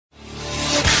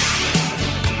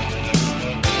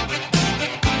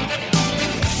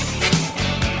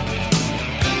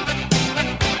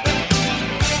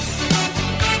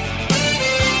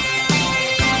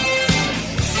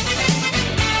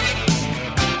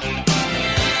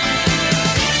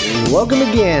Welcome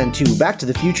again to Back to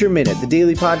the Future Minute, the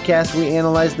daily podcast where we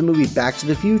analyze the movie Back to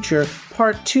the Future,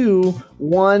 Part 2,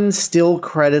 one still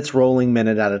credits rolling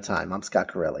minute at a time. I'm Scott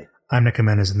Corelli. I'm Nick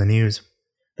Jimenez in the news.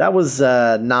 That was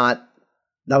not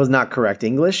correct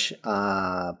English,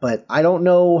 but I don't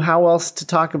know how else to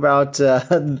talk about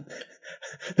the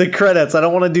credits. I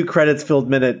don't want to do credits-filled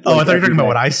minute. I thought you were talking about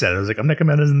what I said. I was like, I'm Nick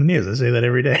Jimenez in the news. I say that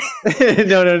every day.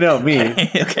 No, me.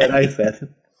 Okay. What I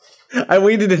said. I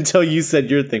waited until you said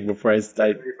your thing before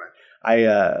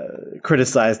I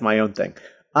criticized my own thing.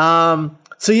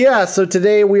 So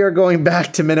today we are going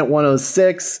back to minute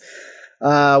 106,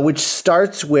 which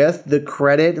starts with the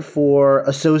credit for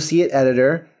associate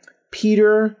editor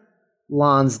Peter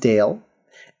Lonsdale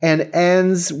and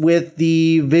ends with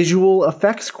the visual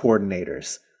effects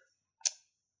coordinators.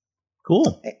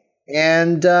 Cool.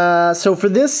 And so for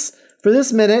this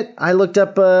minute, I looked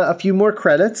up a few more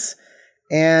credits.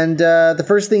 And the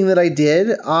first thing that I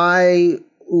did, I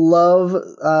love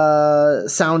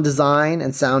sound design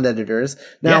and sound editors.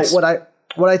 Now, yes. what I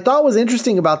thought was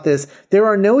interesting about this, there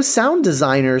are no sound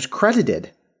designers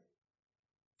credited.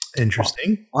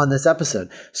 Interesting. On this episode,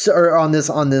 or on this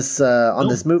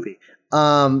movie,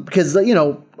 because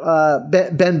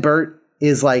Ben Burtt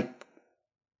is like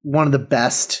one of the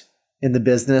best in the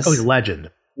business. Oh, he's a legend.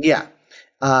 Yeah,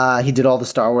 he did all the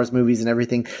Star Wars movies and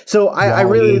everything. So I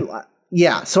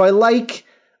like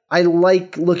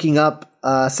looking up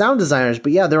sound designers,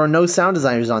 but yeah, there are no sound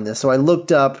designers on this. So I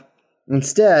looked up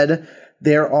instead.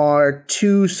 There are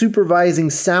 2 supervising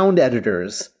sound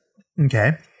editors.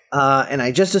 Okay. And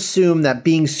I just assume that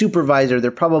being supervisor,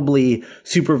 they're probably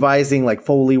supervising like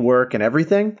Foley work and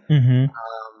everything. Mm-hmm.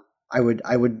 I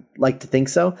would like to think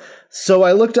so. So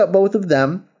I looked up both of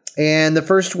them, and the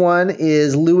first one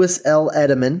is Louis L.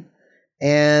 Edelman.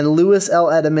 And Louis L.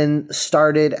 Edelman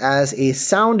started as a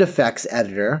sound effects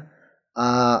editor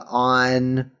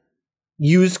on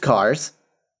used cars.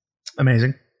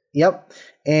 Amazing. Yep.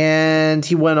 And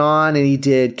he went on and he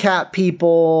did Cat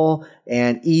People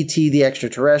and E.T. the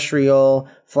Extraterrestrial,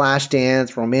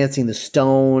 Flashdance, Romancing the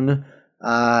Stone.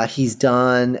 He's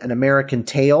done An American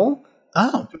Tail.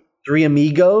 Oh. Three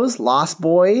Amigos, Lost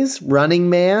Boys,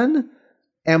 Running Man,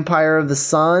 Empire of the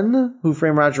Sun, Who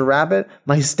Framed Roger Rabbit,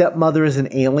 My Stepmother is an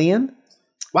Alien.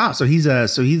 Wow, so he's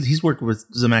worked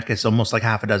with Zemeckis almost like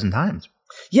half a dozen times.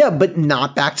 Yeah, but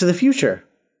not Back to the Future.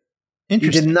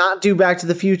 Interesting. He did not do Back to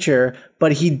the Future,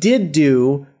 but he did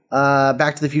do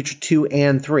Back to the Future 2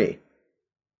 and 3.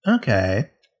 Okay.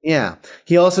 Yeah.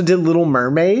 He also did Little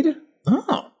Mermaid.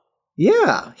 Oh.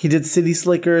 Yeah. He did City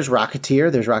Slickers,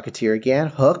 Rocketeer. There's Rocketeer again.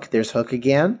 Hook. There's Hook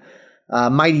again.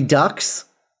 Mighty Ducks.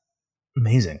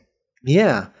 Amazing.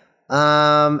 Yeah.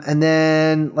 And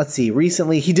then let's see.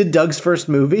 Recently, he did Doug's first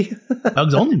movie.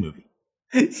 Doug's only movie.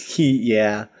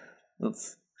 Yeah.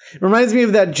 It reminds me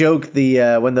of that joke.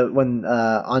 When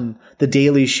on the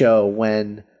Daily Show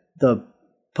when the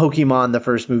Pokemon the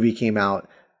first movie came out.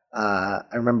 I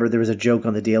remember there was a joke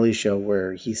on the Daily Show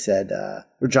where he said,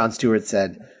 where Jon Stewart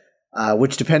said,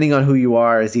 which depending on who you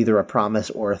are is either a promise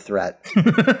or a threat.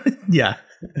 Yeah.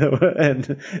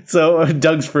 And so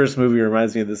Doug's first movie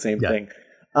reminds me of the same thing.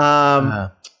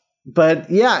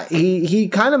 But yeah, he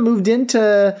kind of moved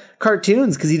into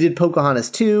cartoons because he did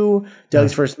Pocahontas 2,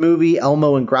 Doug's first movie,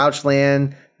 Elmo and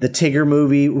Grouchland, the Tigger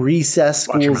movie, Recess,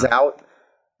 School's Out,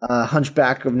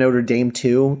 Hunchback of Notre Dame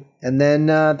 2, and then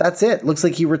that's it. Looks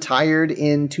like he retired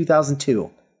in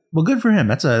 2002. Well, good for him.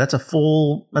 There's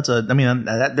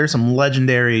some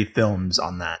legendary films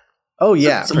on that. Oh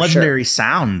yeah, some legendary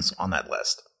sounds on that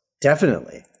list.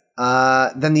 Definitely.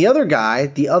 Then the other guy,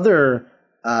 the other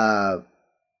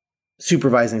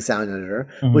supervising sound editor,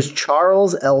 was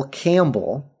Charles L.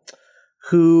 Campbell,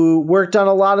 who worked on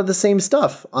a lot of the same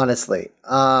stuff, honestly.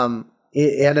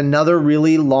 It had another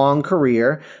really long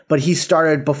career, but he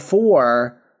started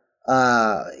before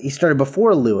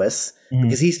Lewis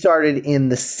because he started in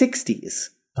the 60s.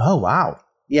 Oh, wow.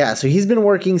 Yeah, so he's been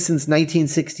working since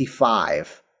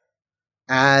 1965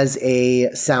 as a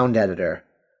sound editor.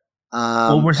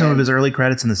 What were some of his early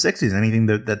credits in the 60s? Anything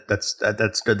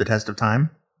that stood the test of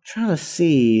time? I'm trying to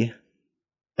see.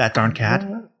 That Darn Cat?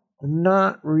 I'm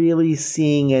not really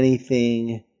seeing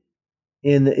anything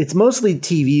it's mostly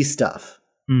TV stuff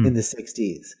in the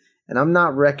 60s. And I'm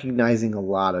not recognizing a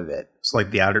lot of it. It's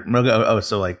like the outer... Oh,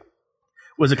 so like...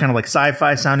 Was it kind of like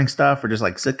sci-fi sounding stuff or just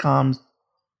like sitcoms?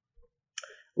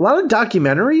 A lot of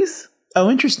documentaries.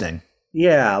 Oh, interesting.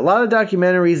 Yeah, a lot of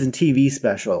documentaries and TV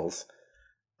specials.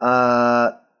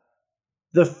 The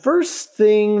first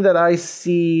thing that I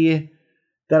see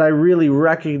that I really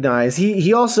recognize,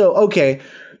 he also, okay,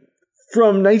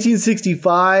 From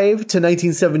 1965 to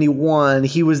 1971,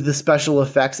 he was the special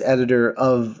effects editor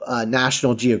of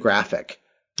National Geographic,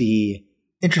 the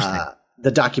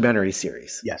documentary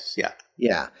series. Yes, yeah.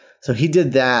 Yeah. So he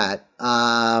did that.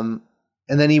 And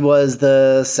then he was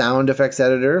the sound effects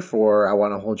editor for I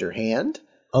Want to Hold Your Hand.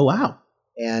 Oh, wow.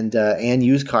 And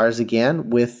Used Cars again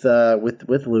with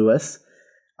Lewis.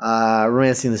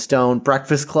 Romancing the Stone,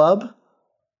 Breakfast Club.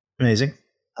 Amazing.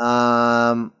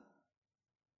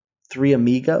 Three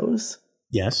Amigos.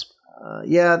 Yes.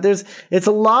 It's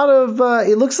a lot of,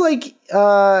 it looks like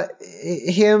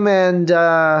him and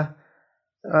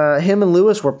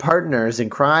Lewis were partners in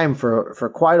crime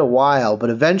for quite a while, but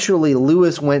eventually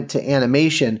Lewis went to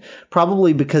animation,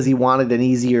 probably because he wanted an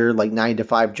easier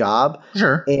 9-to-5 job.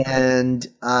 Sure. And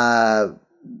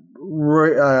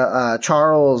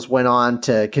Charles went on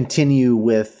to continue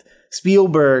with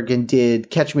Spielberg and did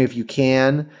Catch Me If You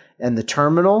Can and The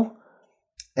Terminal.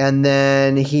 And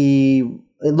then it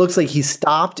looks like he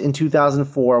stopped in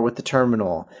 2004 with The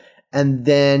Terminal and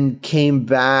then came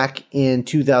back in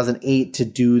 2008 to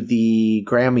do the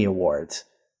Grammy Awards.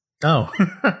 Oh.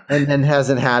 And then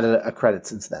hasn't had a credit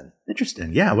since then.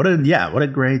 Interesting. Yeah. What a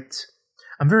great,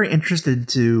 I'm very interested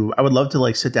I would love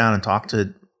to sit down and talk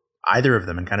to either of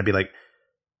them and kind of be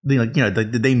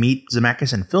did they meet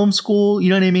Zemeckis in film school? You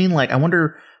know what I mean? I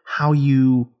wonder how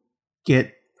you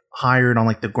get hired on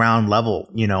the ground level,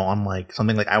 on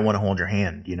something like I Want to Hold Your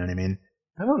Hand. You know what I mean?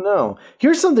 I don't know.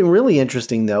 Here's something really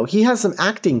interesting though. He has some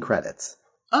acting credits.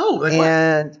 Oh,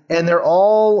 and they're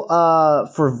all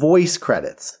for voice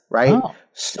credits, right? Oh.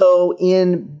 So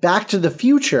in Back to the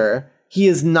Future, he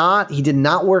did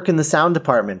not work in the sound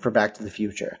department for Back to the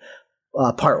Future,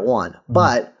 Part 1,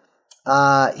 but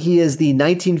he is the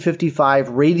 1955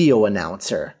 radio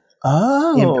announcer.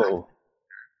 Oh.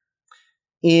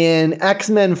 In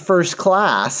X-Men First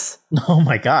Class. Oh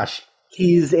my gosh.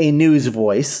 He's a news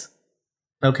voice.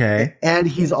 Okay. And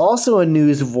he's also a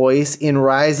news voice in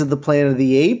Rise of the Planet of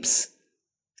the Apes.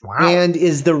 Wow. And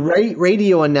is the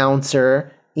radio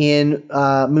announcer in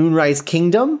Moonrise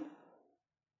Kingdom,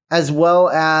 as well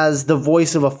as the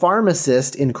voice of a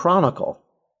pharmacist in Chronicle.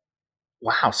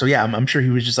 Wow. So yeah, I'm sure he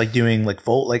was just doing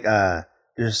Foley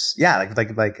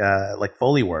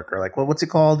work or what's it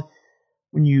called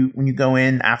when you go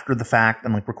in after the fact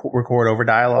and record over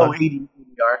dialogue. Oh, ADR.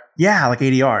 Yeah,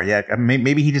 ADR. Yeah,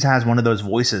 maybe he just has one of those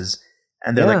voices,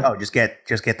 and they're just get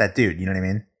that dude. You know what I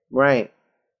mean? Right.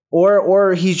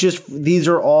 Or he's just, these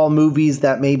are all movies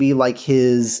that maybe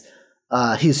his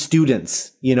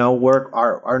students,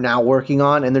 are now working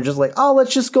on, and they're just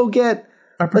let's just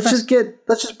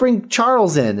bring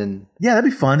Charles in, and yeah,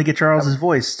 that'd be fun to get Charles's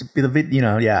voice to be the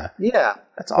yeah,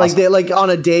 that's awesome. They on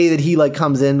a day that he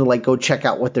comes in to go check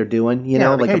out what they're doing, hey,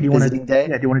 a visiting day.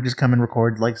 Yeah, do you want to just come and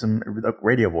record some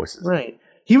radio voices? Right.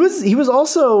 He was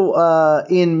also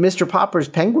in Mr. Popper's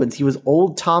Penguins. He was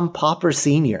old Tom Popper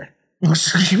Sr. He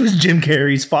was Jim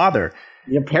Carrey's father.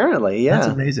 Apparently, yeah.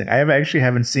 That's amazing. I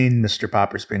haven't seen Mr.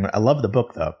 Popper's Penguins. I love the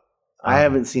book though. I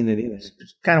haven't seen it either.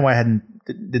 Kind of why I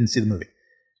didn't see the movie.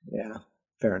 Yeah,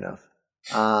 fair enough.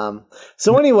 So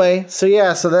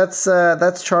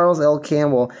that's Charles L.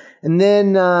 Campbell, and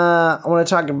then I want to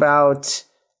talk about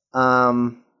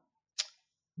who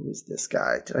is this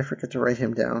guy? Did I forget to write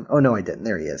him down? Oh no, I didn't.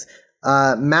 There he is.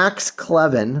 Max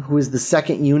Clevin, who is the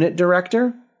second unit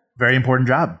director. Very important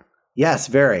job. Yes,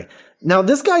 very. Now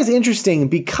this guy's interesting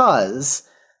because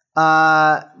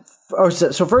so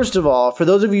first of all, for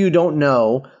those of you who don't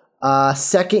know.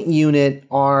 Second unit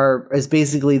is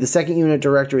basically the second unit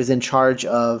director is in charge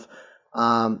of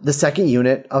the second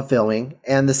unit of filming,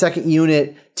 and the second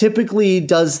unit typically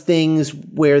does things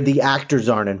where the actors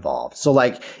aren't involved. So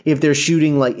if you're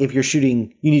shooting,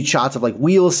 you need shots of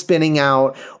wheels spinning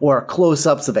out or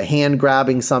close-ups of a hand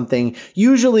grabbing something.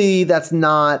 Usually that's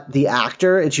not the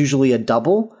actor. It's usually a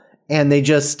double, and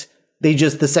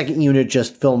the second unit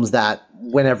just films that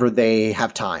whenever they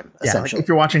have time, essentially. If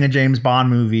you're watching a James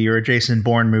Bond movie or a Jason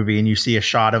Bourne movie and you see a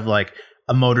shot of a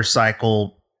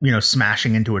motorcycle,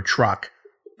 smashing into a truck,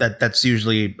 that's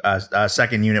usually a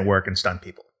second unit work and stunt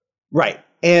people. Right.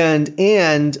 And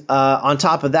on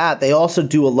top of that, they also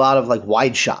do a lot of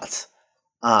wide shots.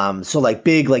 So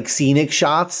big scenic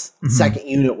shots, second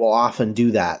unit will often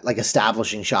do that,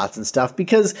 establishing shots and stuff,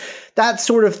 because that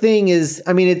sort of thing is,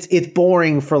 it's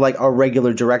boring for a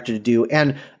regular director to do,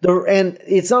 and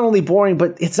it's not only boring,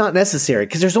 but it's not necessary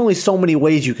because there's only so many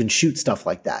ways you can shoot stuff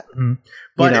like that. Mm-hmm.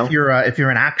 But if you're a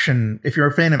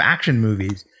fan of action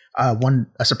movies,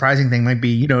 a surprising thing might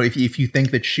be, if you think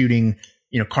that shooting,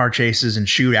 car chases and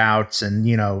shootouts and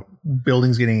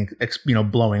buildings getting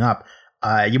blowing up.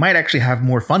 you might actually have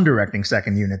more fun directing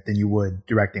second unit than you would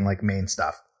directing like main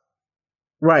stuff.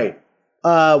 Right.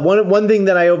 One thing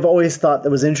that I have always thought that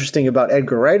was interesting about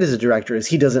Edgar Wright as a director is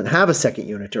he doesn't have a second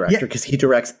unit director because he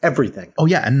directs everything. Oh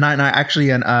yeah, and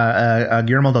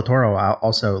Guillermo del Toro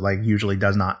also like usually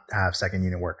does not have second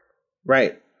unit work.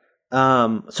 Right. So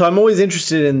I'm always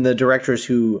interested in the directors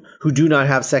who do not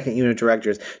have second unit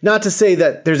directors. Not to say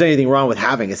that there's anything wrong with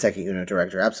having a second unit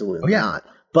director, absolutely not.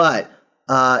 But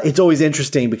it's always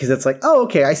interesting because it's like, oh,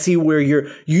 okay, I see where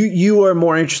you are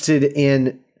more interested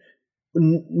in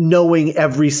knowing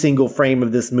every single frame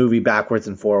of this movie backwards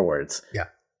and forwards. Yeah.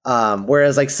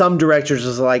 Whereas like some directors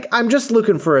is like, I'm just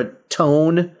looking for a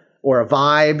tone or a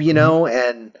vibe, you know,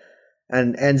 and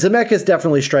Zemeckis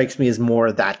definitely strikes me as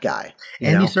more that guy.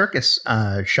 Andy Serkis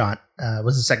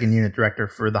was the second unit director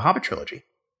for the Hobbit trilogy.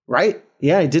 Right.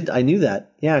 Yeah, I did. I knew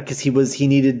that. Yeah, because he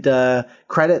needed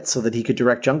credit so that he could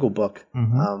direct Jungle Book,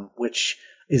 which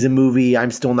is a movie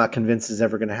I'm still not convinced is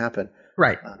ever going to happen.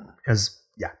 Right. Because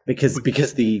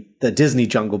the Disney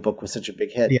Jungle Book was such a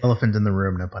big hit. The elephant in the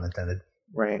room, no pun intended.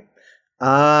 Right.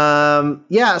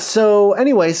 Yeah. So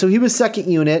anyway, so he was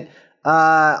second unit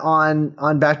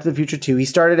on Back to the Future 2. He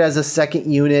started as a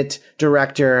second unit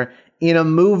director in a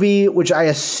movie which I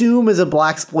assume is a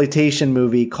blaxploitation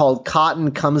movie called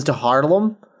Cotton Comes to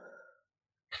Harlem.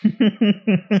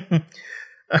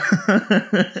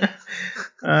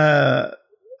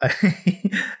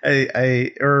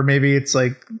 Or maybe it's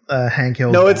like Hank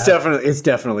Hill. No, it's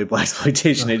definitely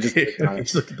blaxploitation. I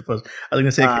just looked at the post. I was going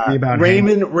to say it could be about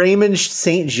Raymond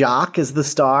St. Jacques is the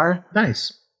star.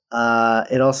 Nice.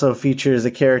 It also features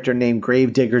a character named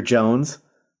Gravedigger Jones.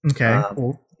 Okay,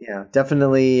 cool. Yeah,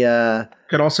 definitely.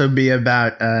 Could also be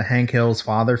about Hank Hill's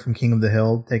father from King of the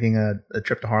Hill taking a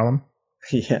trip to Harlem.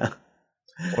 Yeah.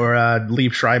 Or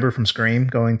Liev Schreiber from Scream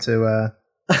going to...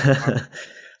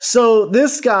 So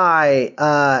this guy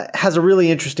has a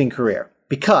really interesting career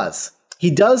because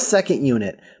he does second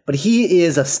unit, but he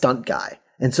is a stunt guy.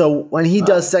 And so when he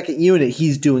does second unit,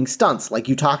 he's doing stunts like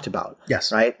you talked about.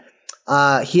 Yes. Right?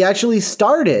 He actually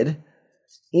started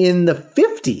in the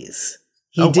 50s.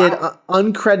 He did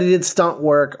uncredited stunt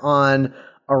work on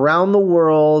Around the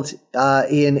World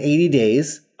in 80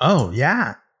 Days. Oh,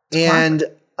 yeah. And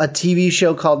a TV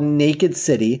show called Naked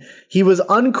City. He was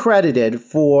uncredited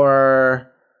for...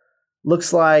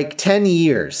 looks like 10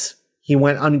 years he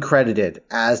went uncredited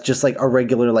as just like a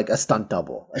regular, like a stunt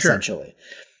double, essentially.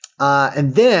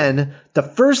 And then the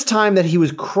first time that he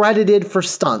was credited for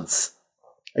stunts,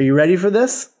 are you ready for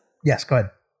this? Yes, go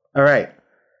ahead. All right.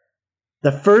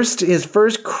 His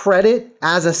first credit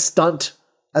as a stunt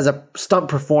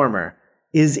performer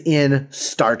is in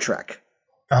Star Trek.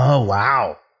 Oh,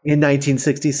 wow. In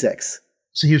 1966.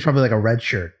 So he was probably like a red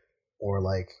shirt or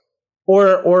like...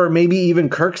 Or maybe even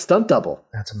Kirk's stunt double.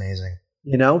 That's amazing.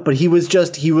 You know, but he was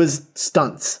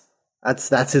stunts.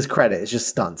 That's his credit. It's just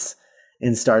stunts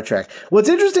in Star Trek. What's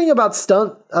interesting about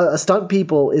stunt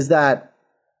people is that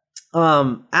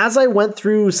as I went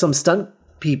through some stunt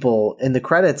people in the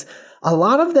credits, a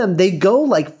lot of them, they go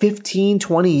like 15,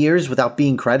 20 years without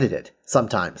being credited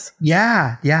sometimes.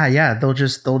 Yeah. They'll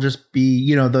just be,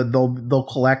 you know, they'll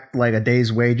collect like a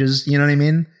day's wages. You know what I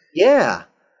mean? Yeah.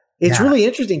 It's really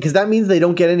interesting because that means they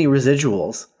don't get any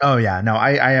residuals. Oh yeah, no,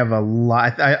 I have a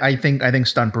lot. I think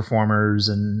stunt performers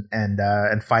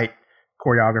and fight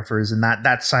choreographers and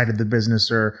that side of the business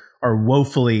are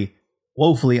woefully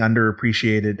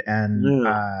underappreciated. And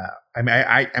I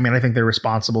mean I think they're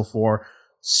responsible for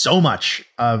so much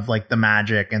of like the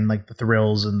magic and like the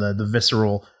thrills and the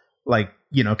visceral, like,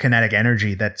 you know, kinetic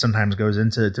energy that sometimes goes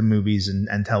into movies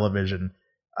and television.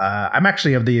 I'm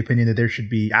actually of the opinion that there should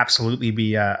absolutely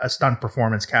be a stunt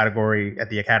performance category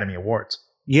at the Academy Awards.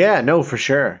 Yeah, no, for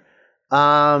sure.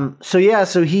 So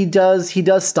he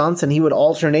does stunts, and he would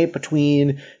alternate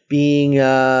between being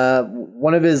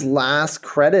one of his last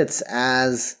credits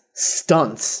as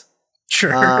stunts.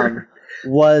 Sure.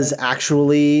 Was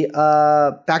actually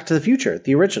Back to the Future,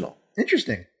 the original.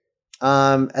 Interesting.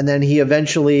 And then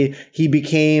he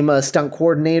became a stunt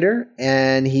coordinator,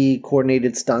 and he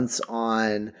coordinated stunts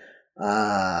on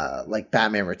like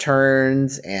Batman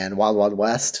Returns and Wild Wild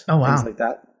West. Oh, wow. Things like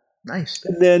that. Nice.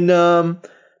 And then,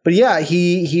 but yeah,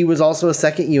 he was also a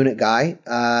second unit guy,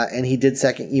 and he did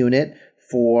second unit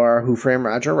for Who Framed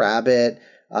Roger Rabbit,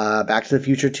 Back to the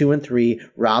Future 2 and 3,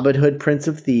 Robin Hood, Prince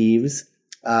of Thieves.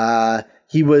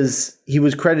 He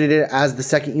was credited as the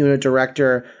second unit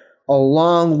director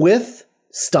along with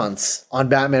stunts on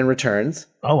Batman Returns.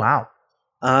 Oh, wow.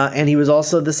 And he was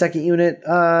also the second unit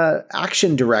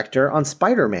action director on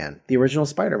Spider-Man, the original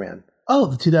Spider-Man. Oh,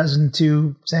 the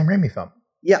 2002 Sam Raimi film.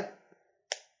 Yeah.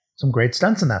 some great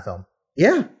stunts in that film.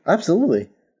 Yeah, absolutely.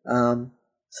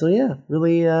 So yeah,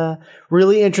 really,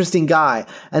 really interesting guy.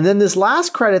 And then this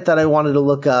last credit that I wanted to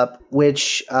look up,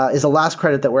 which is the last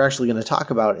credit that we're actually going to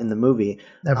talk about in the movie,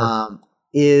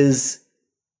 is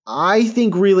I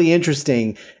think really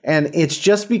interesting. And it's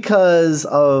just because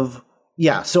of,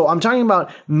 so I'm talking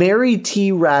about Mary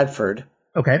T. Radford.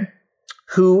 Okay.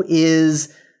 Who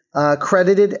is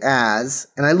credited as,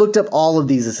 and I looked up all of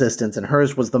these assistants and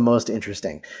hers was the most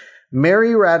interesting.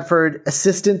 Mary Radford,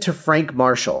 assistant to Frank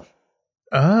Marshall.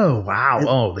 Oh,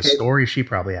 wow. The story she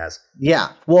probably has.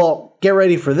 Yeah. Well, get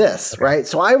ready for this, right?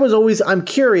 So I'm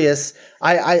curious.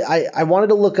 I wanted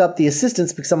to look up the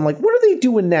assistants because I'm like, what are they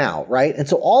doing now, right? And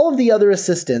so all of the other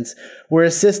assistants were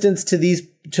assistants to these,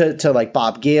 to like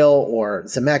Bob Gale or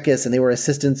Zemeckis, and they were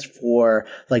assistants for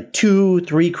like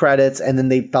 2-3 credits, and then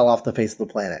they fell off the face of the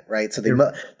planet, right? So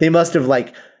they must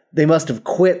have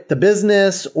quit the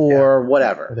business or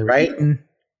whatever, right?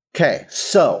 Okay,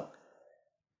 so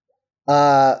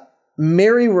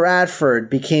Mary Radford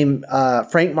became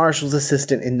Frank Marshall's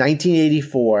assistant in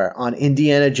 1984 on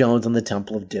Indiana Jones and the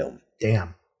Temple of Doom.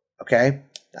 Damn. Okay,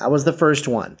 that was the first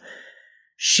one.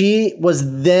 She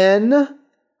was then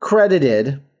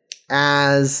credited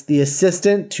as the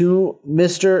assistant to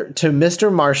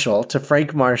Mr. Marshall, to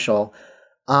Frank Marshall.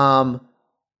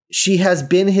 She has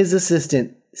been his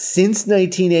assistant since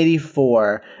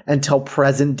 1984 until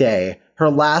present day. Her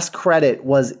last credit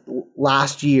was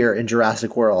last year in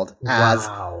Jurassic World as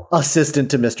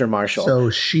assistant to Mr. Marshall. So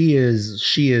she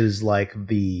is like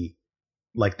the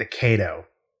Kato.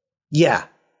 Yeah.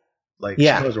 She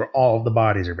knows where all of the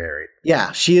bodies are buried.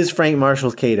 Yeah, she is Frank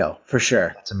Marshall's Kato, for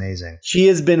sure. That's amazing. She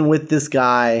has been with this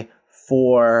guy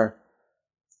for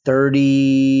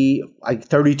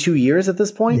 32 years at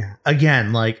this point. Yeah.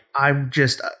 Again, I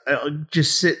just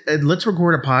sit and let's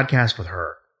record a podcast with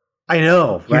her. I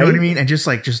know, right? You know what I mean? And just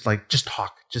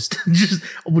talk. Just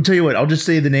we'll tell you what, I'll just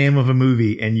say the name of a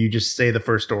movie and you just say the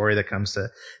first story that comes to.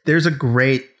 There's a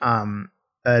great the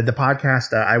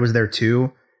podcast I was there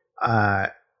too,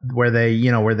 where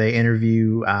they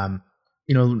interview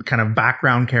kind of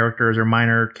background characters or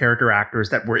minor character actors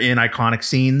that were in iconic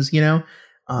scenes,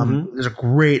 There's a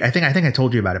great, I think I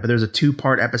told you about it, but there's a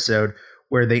 2-part episode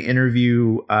where they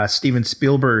interview Steven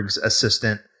Spielberg's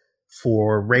assistant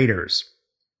for Raiders.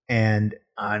 And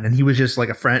he was just like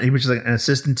a friend. He was just like an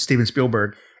assistant to Steven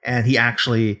Spielberg. And he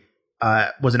actually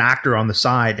was an actor on the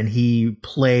side, and he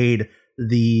played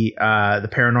the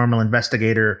paranormal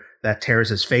investigator that tears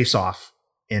his face off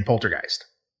in Poltergeist.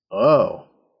 Oh,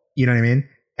 you know what I mean?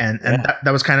 And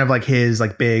that was kind of like his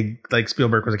like big, like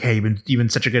Spielberg was like, hey, you've been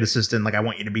such a good assistant. Like, I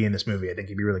want you to be in this movie. I think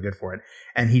you'd be really good for it.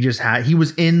 And he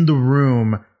was in the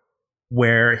room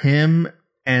where him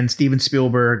and Steven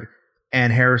Spielberg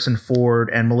and Harrison Ford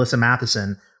and Melissa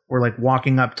Matheson were like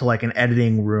walking up to like an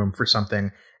editing room for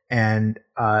something. And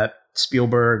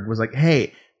Spielberg was like,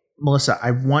 hey, Melissa,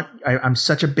 I'm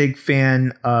such a big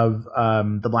fan of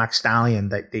The Black Stallion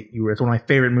that you were. It's one of my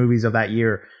favorite movies of that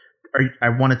year. I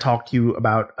want to talk to you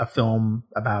about a film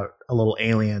about a little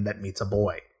alien that meets a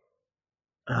boy.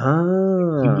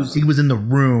 Oh. He was in the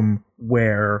room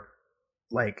where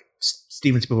like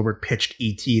Steven Spielberg pitched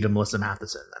E.T. to Melissa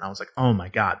Matheson. And I was like, oh my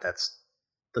God, that's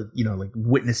like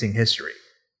witnessing history.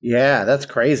 Yeah, that's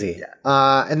crazy.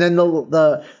 Yeah. And then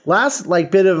the last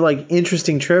like bit of like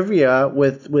interesting trivia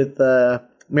with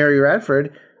Mary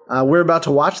Radford, we're about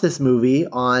to watch this movie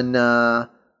on No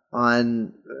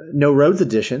Roads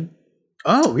Edition.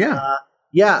 Oh yeah.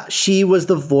 Yeah, she was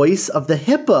the voice of the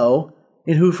hippo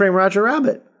in Who Framed Roger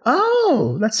Rabbit.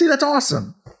 Oh, that's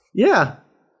awesome. Yeah.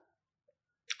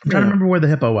 I'm trying to remember where the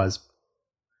hippo was.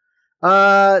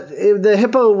 The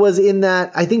hippo was in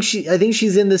that. I think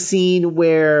she's in the scene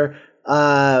where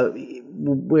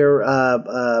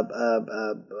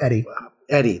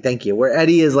Eddie, thank you. Where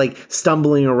Eddie is like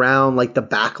stumbling around like the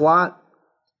back lot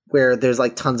where there's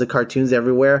like tons of cartoons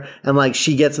everywhere, and like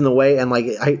she gets in the way, and like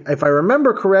if I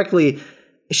remember correctly,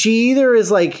 she either is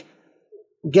like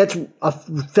gets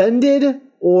offended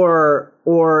or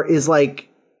is like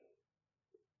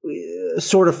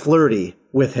sort of flirty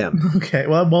with him. Okay,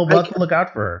 well, we'll have to look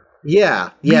out for her. Yeah.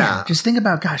 Man, just think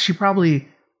about, gosh, she probably,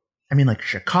 I mean, like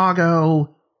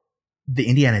Chicago, the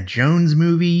Indiana Jones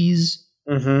movies.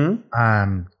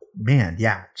 Mm-hmm. Man,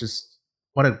 yeah, just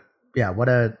what a,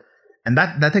 and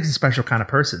that takes a special kind of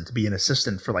person to be an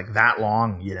assistant for like that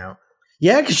long,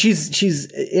 Yeah, because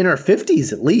she's in her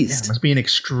 50s at least. Yeah, must be an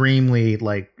extremely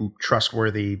like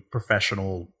trustworthy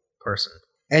professional person.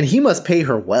 And he must pay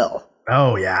her well.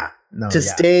 Oh yeah.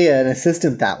 Stay an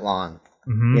assistant that long,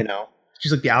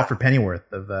 She's like the Alfred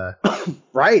Pennyworth of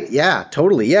Right, yeah,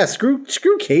 totally. Yeah, screw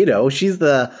Kato. She's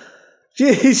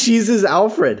his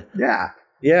Alfred. Yeah.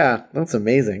 Yeah, that's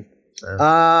amazing.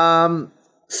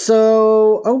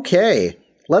 So okay.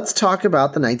 Let's talk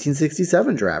about the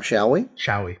 1967 draft, shall we?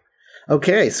 Shall we?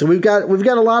 Okay, so we've got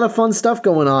a lot of fun stuff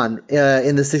going on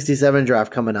in the 67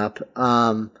 draft coming up.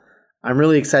 I'm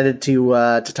really excited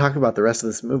to talk about the rest of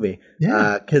this movie.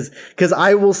 Yeah. Because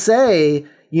I will say,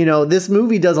 this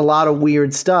movie does a lot of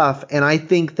weird stuff, and I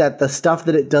think that the stuff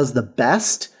that it does the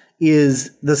best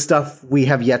is the stuff we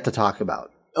have yet to talk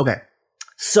about. Okay.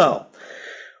 So,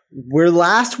 we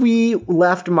left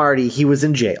Marty, he was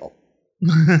in jail.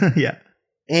 Yeah.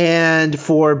 And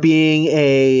for being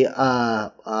a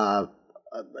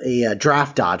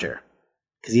draft dodger,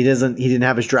 because he didn't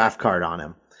have his draft card on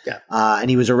him. Yeah. And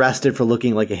he was arrested for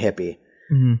looking like a hippie.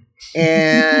 Mm-hmm.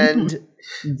 And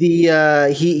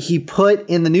he put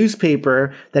in the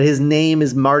newspaper that his name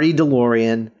is Marty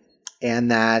DeLorean,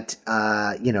 and that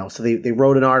so they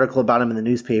wrote an article about him in the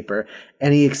newspaper,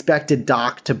 and he expected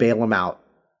Doc to bail him out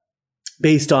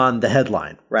based on the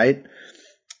headline, right?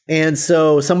 And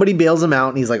so somebody bails him out,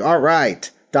 and he's like, "All right,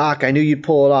 Doc, I knew you'd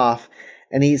pull it off."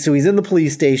 And he's in the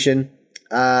police station,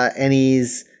 and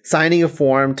he's signing a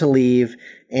form to leave.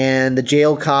 And the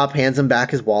jail cop hands him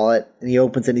back his wallet, and he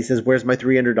opens it and he says, "Where's my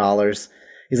 $300?"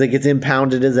 He's like, "It's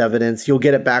impounded as evidence. You'll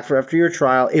get it back for after your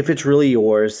trial if it's really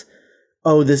yours."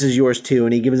 "Oh, this is yours too."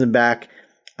 And he gives him back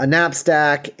a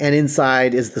knapsack, and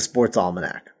inside is the sports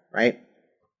almanac, right?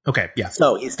 Okay, yeah.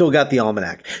 So he still got the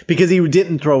almanac because he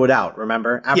didn't throw it out,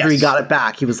 remember? After he got it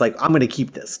back, he was like, "I'm going to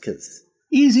keep this because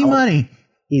easy money."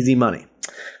 Easy money.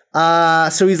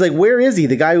 So he's like, "Where is he?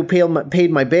 The guy who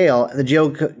paid my bail?" And the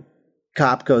jail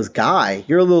cop goes, "Guy,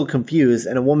 you're a little confused."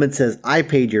 And a woman says, "I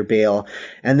paid your bail."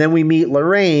 And then we meet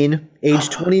Lorraine, age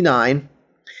 29.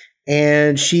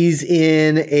 And she's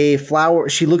in a flower.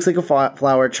 She looks like a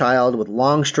flower child with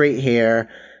long straight hair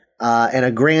and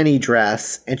a granny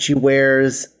dress. And she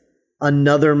wears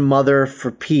another Mother for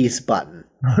Peace button.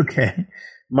 Okay.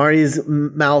 Marty's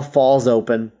mouth falls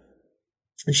open.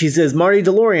 And she says, "Marty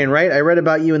DeLorean, right? I read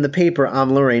about you in the paper.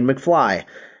 I'm Lorraine McFly."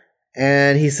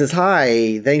 And he says,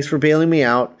 "Hi, thanks for bailing me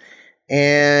out."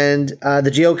 And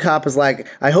the jail cop is like,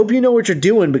 "I hope you know what you're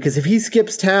doing, because if he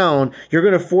skips town, you're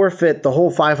going to forfeit the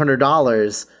whole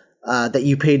 $500 that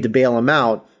you paid to bail him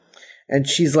out." And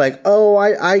she's like, "Oh,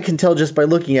 I can tell just by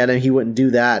looking at him he wouldn't do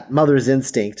that. Mother's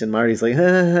instinct." And Marty's like,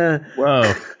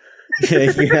 "Whoa."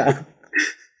 Yeah.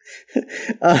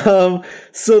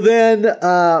 So then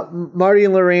Marty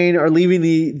and Lorraine are leaving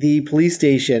the police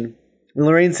station. And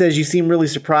Lorraine says, "You seem really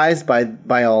surprised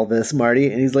by all this, Marty."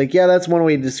 And he's like, "Yeah, that's one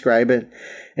way to describe it."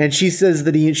 And she says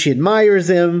that she admires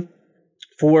him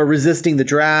for resisting the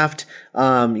draft.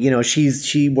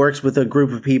 She works with a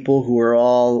group of people who are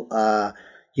all,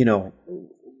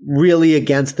 really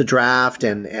against the draft,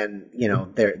 and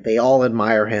they all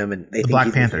admire him, and they think Black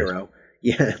he's Panthers. a hero.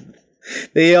 Yeah.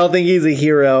 They all think he's a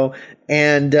hero.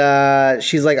 And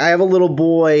she's like, "I have a little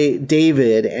boy,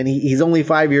 David, and he's only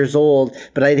 5 years old,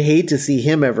 but I'd hate to see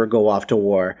him ever go off to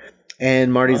war."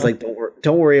 And Marty's like,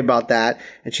 don't worry about that.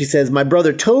 And she says, "My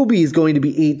brother Toby is going to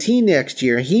be 18 next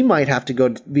year. He might have to go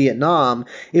to Vietnam.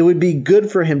 It would be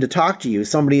good for him to talk to you,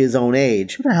 somebody his own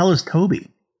age." Who the hell is Toby?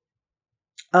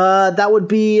 That would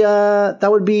be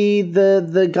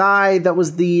the guy that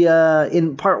was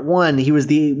in part one. He was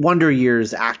the Wonder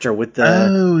Years actor with the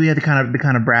the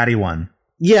kind of bratty one.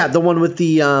 Yeah, the one with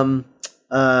the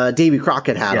Davy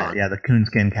Crockett hat on. Yeah, the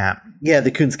coonskin cap. Yeah,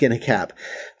 the coonskin cap.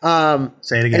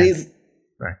 Say it again.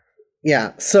 Sorry.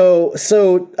 Yeah. So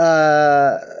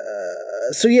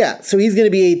he's going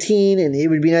to be 18, and it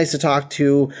would be nice to talk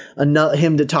to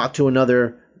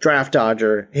another draft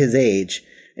dodger his age.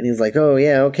 And he's like, "Oh,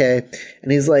 yeah, okay."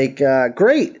 And he's like,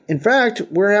 "Great. In fact,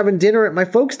 we're having dinner at my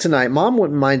folks tonight. Mom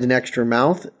wouldn't mind an extra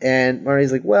mouth." And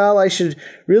Marty's like, "Well, I should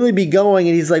really be going."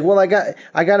 And he's like, "Well, I got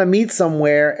to meet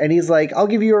somewhere." And he's like, "I'll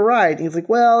give you a ride." And he's like,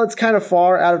 "Well, it's kind of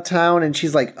far out of town." And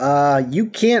she's like, "You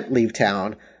can't leave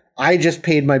town. I just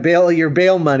paid your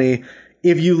bail money.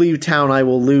 If you leave town, I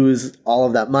will lose all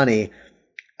of that money.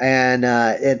 And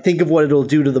think of what it'll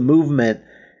do to the movement."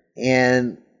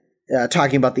 And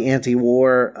talking about the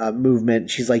anti-war movement,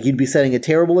 she's like, "You'd be setting a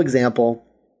terrible example."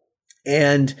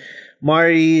 And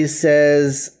Marty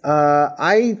says,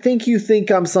 "I think you think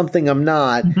I'm something I'm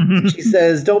not." She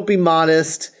says, "Don't be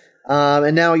modest.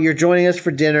 And now you're joining us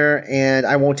for dinner, and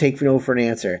I won't take no for an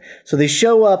answer." So they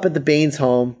show up at the Baines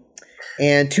home,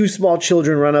 and two small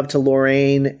children run up to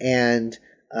Lorraine and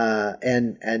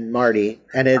and Marty,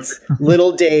 and it's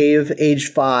little Dave,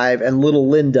 age 5, and little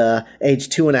Linda, age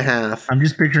 2.5. I'm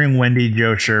just picturing Wendy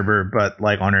Jo Sherber, but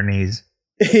like on her knees.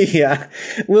 Yeah.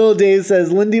 Little Dave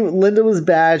says, Linda was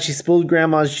bad. She spilled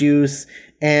grandma's juice.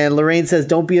 And Lorraine says,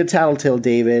 don't be a tattletale,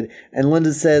 David. And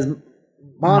Linda says,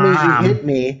 Mommy, Mom, he hit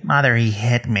me. Mother, he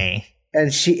hit me.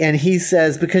 And he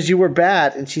says, because you were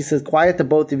bad. And she says, quiet the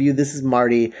both of you. This is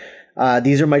Marty.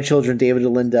 These are my children, David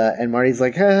and Linda. And Marty's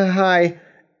like, hi.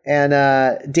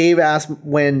 And Dave asks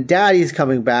when Daddy's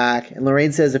coming back. And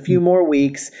Lorraine says, a few more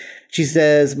weeks. She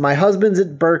says, my husband's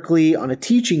at Berkeley on a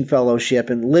teaching fellowship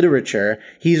in literature.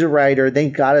 He's a writer.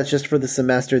 Thank God it's just for the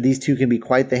semester. These two can be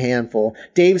quite the handful.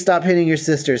 Dave, stop hitting your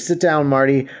sister. Sit down,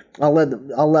 Marty. I'll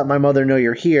let my mother know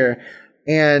you're here.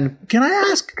 And can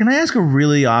I ask a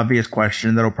really obvious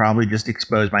question that'll probably just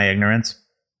expose my ignorance?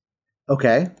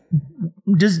 Okay.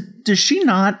 Does she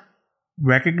not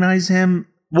recognize him?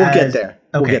 We'll get there.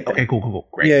 Okay, cool.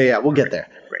 Great. Yeah, we'll get there.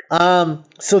 Great.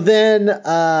 So then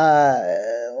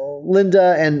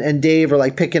Linda and Dave are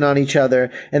like picking on each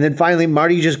other. And then finally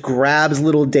Marty just grabs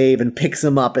little Dave and picks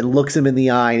him up and looks him in the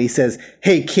eye. And he says,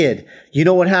 hey, kid, you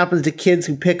know what happens to kids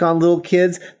who pick on little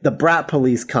kids? The brat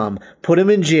police come, put them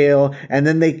in jail, and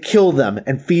then they kill them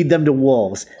and feed them to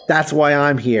wolves. That's why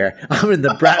I'm here. I'm in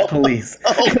the brat police.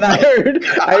 And I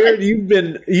heard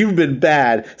you've been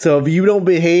bad. So if you don't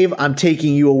behave, I'm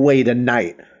taking you away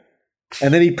tonight.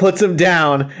 And then he puts him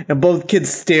down, and both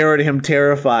kids stare at him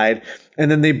terrified. And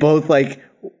then they both like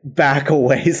back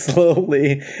away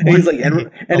slowly. And he's like, and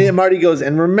then Marty goes,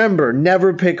 and remember,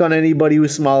 never pick on anybody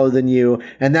who's smaller than you.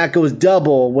 And that goes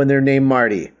double when they're named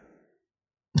Marty.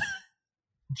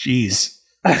 Jeez.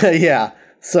 Yeah.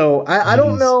 So I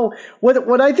don't know.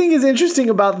 What I think is interesting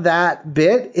about that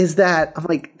bit is that I'm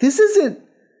like,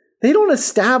 they don't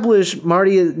establish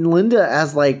Marty and Linda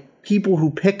as like people who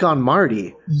pick on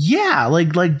Marty. Yeah,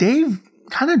 like Dave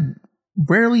kind of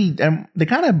rarely.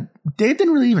 Dave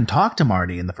didn't really even talk to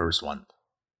Marty in the first one.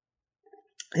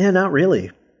 Yeah, not really.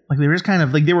 Like they were just kind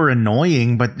of like they were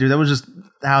annoying, but that was just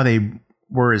how they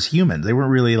were as humans. They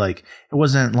weren't really like it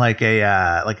wasn't like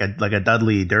a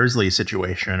Dudley Dursley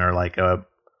situation or like a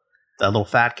little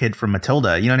fat kid from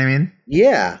Matilda. You know what I mean?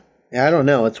 Yeah, I don't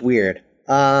know. It's weird.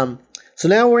 So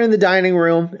now we're in the dining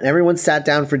room and everyone sat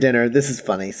down for dinner. This is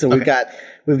funny. So we've got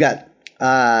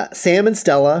Sam and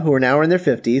Stella, who are now in their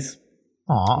 50s.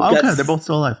 Aw, okay, they're both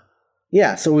still alive.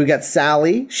 Yeah, so we've got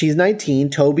Sally, she's 19,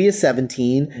 Toby is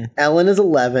 17, Ellen is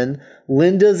 11,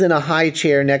 Linda's in a high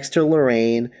chair next to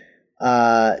Lorraine,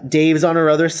 Dave's on her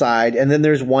other side, and then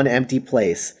there's one empty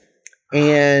place.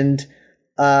 And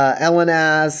Lorraine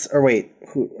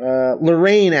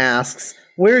asks,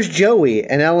 where's Joey?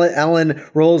 And Ellen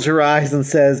rolls her eyes and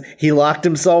says, he locked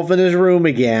himself in his room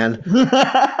again.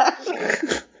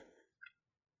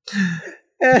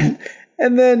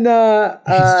 And then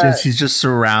he's just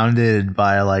surrounded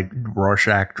by like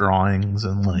Rorschach drawings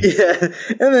and like yeah.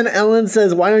 And then Ellen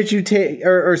says, why don't you take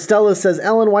or Stella says,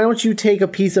 Ellen, why don't you take a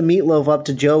piece of meatloaf up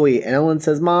to Joey? And Ellen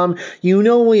says, Mom, you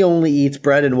know he only eats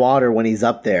bread and water when he's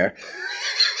up there.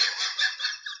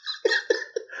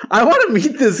 I want to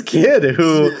meet this kid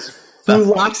who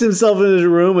locks himself in his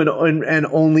room and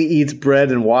only eats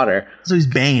bread and water. So he's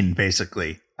Bane,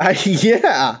 basically.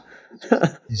 Yeah.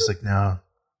 He's like, no,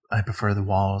 I prefer the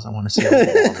walls. I want to see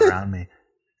the walls around me.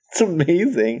 It's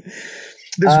amazing.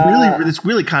 This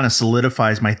really kind of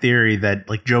solidifies my theory that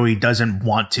like Joey doesn't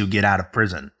want to get out of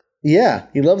prison. Yeah,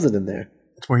 he loves it in there.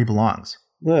 That's where he belongs.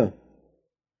 Yeah.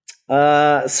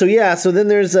 So then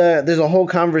there's a whole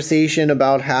conversation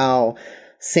about how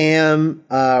Sam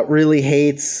really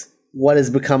hates what has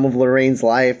become of Lorraine's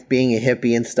life, being a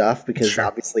hippie and stuff, because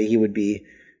obviously he would be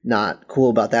not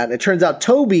cool about that. And it turns out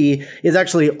Toby is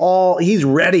actually he's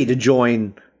ready to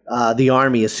join the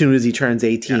army as soon as he turns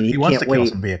 18. Yeah, he wants to kill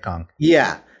some Viet Cong.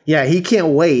 Yeah, he can't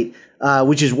wait,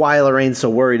 which is why Lorraine's so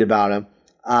worried about him.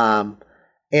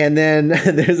 And then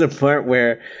there's a part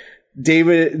where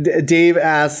Dave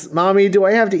asks, Mommy, do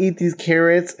I have to eat these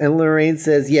carrots? And Lorraine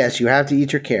says, yes, you have to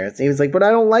eat your carrots. Dave's like, but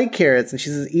I don't like carrots. And she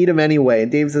says, eat them anyway.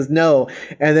 And Dave says, no.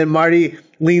 And then Marty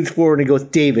leans forward and goes,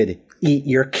 David, eat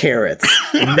your carrots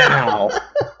now.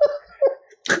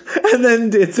 And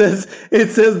then it says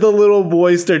the little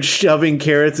boy starts shoving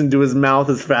carrots into his mouth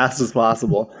as fast as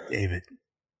possible. David.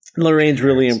 Lorraine's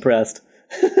really impressed.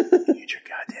 Eat your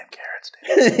goddamn carrots,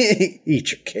 David.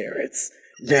 Eat your carrots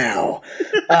now.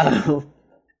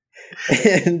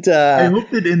 And I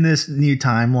hope that in this new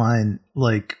timeline,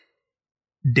 like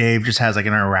Dave just has like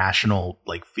an irrational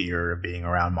like fear of being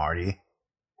around Marty.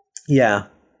 Yeah.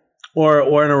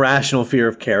 Or an irrational fear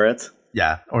of carrots.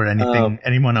 Yeah, or anything,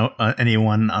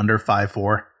 anyone under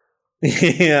 5'4".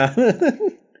 Yeah.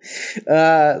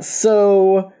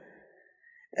 So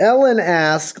Ellen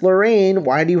asks Lorraine,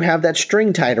 why do you have that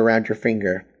string tied around your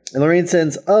finger? And Lorraine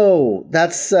says, oh,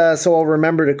 that's so I'll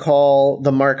remember to call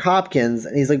the Mark Hopkins.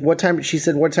 And he's like, what time? She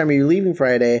said, what time are you leaving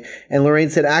Friday? And Lorraine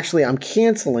said, actually, I'm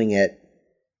canceling it.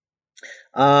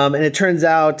 And it turns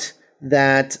out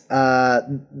that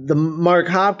the Mark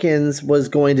Hopkins was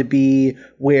going to be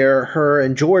where her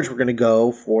and George were going to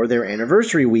go for their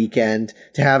anniversary weekend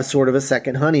to have sort of a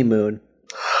second honeymoon.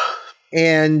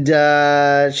 And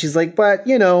she's like, but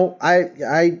you know,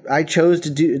 I chose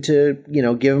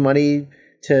to give money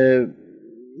to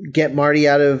get Marty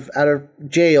out of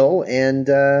jail, and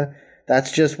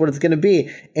that's just what it's going to be.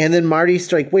 And then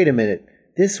Marty's like, wait a minute.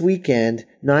 This weekend,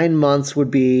 9 months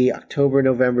would be October,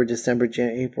 November, December,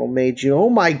 January, April, May, June. Oh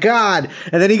my God.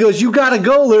 And then he goes, you got to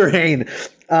go, Lorraine.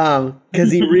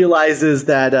 Because he realizes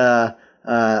that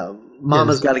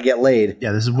Mama's got to get laid.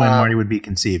 Yeah, this is when Marty would be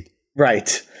conceived.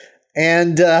 Right.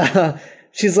 And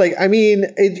she's like, I mean,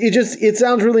 it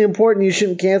sounds really important. You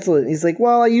shouldn't cancel it. And he's like,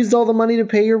 well, I used all the money to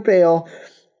pay your bail.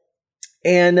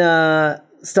 And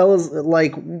Stella's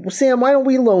like, Sam, why don't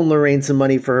we loan Lorraine some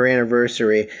money for her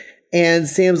anniversary? And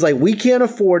Sam's like, we can't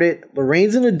afford it.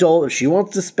 Lorraine's an adult. If she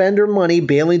wants to spend her money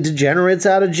bailing degenerates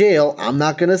out of jail, I'm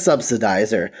not going to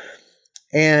subsidize her.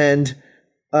 And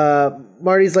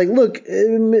Marty's like, look,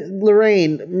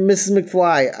 Lorraine, Mrs.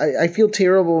 McFly, I feel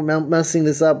terrible about messing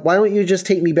this up. Why don't you just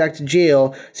take me back to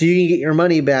jail so you can get your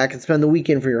money back and spend the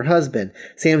weekend for your husband?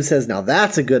 Sam says, now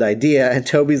that's a good idea. And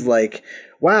Toby's like,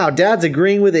 wow, Dad's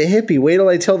agreeing with a hippie. Wait till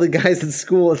I tell the guys at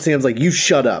school. And Sam's like, you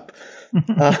shut up.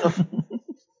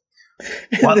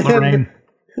 What, Lorraine?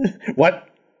 What?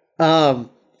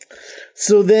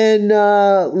 So then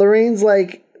Lorraine's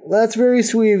like, well, that's very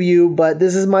sweet of you, but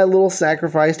this is my little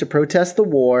sacrifice to protest the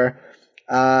war.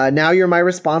 Now you're my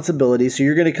responsibility, so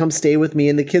you're going to come stay with me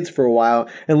and the kids for a while.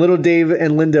 And little Dave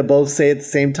and Linda both say at the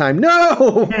same time,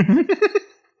 no!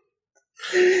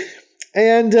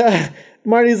 And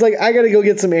Marty's like, I got to go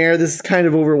get some air. This is kind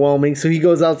of overwhelming. So he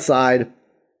goes outside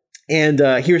and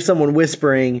hears someone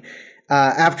whispering.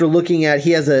 After looking at,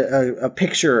 he has a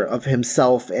picture of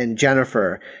himself and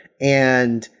Jennifer,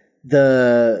 and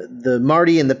the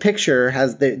Marty in the picture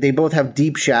has they both have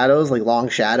deep shadows, like long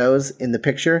shadows in the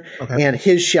picture, okay. And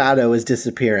his shadow is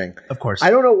disappearing. Of course,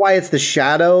 I don't know why it's the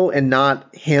shadow and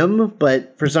not him,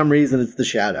 but for some reason it's the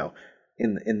shadow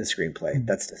in the screenplay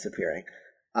that's disappearing.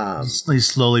 He's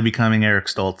slowly becoming Eric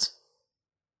Stoltz.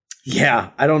 Yeah,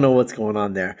 I don't know what's going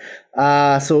on there.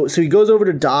 So he goes over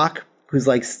to Doc, who's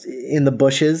like in the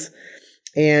bushes,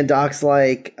 and Doc's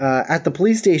like, at the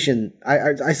police station,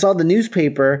 I saw the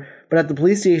newspaper, but at the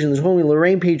police station, they told me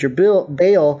Lorraine paid your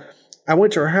bail. I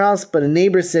went to her house, but a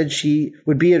neighbor said she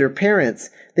would be at her parents'.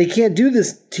 They can't do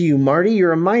this to you, Marty.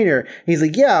 You're a minor. And he's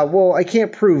like, yeah, well, I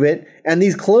can't prove it. And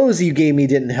these clothes you gave me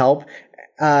didn't help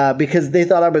because they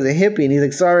thought I was a hippie. And he's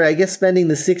like, sorry, I guess spending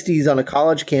the 60s on a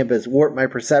college campus warped my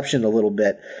perception a little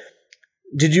bit.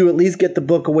 Did you at least get the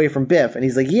book away from Biff? And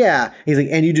he's like, yeah. He's like,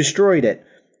 and you destroyed it.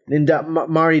 And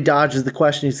Marty dodges the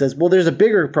question. He says, well, there's a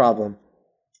bigger problem.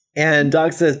 And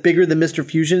Doc says, bigger than Mr.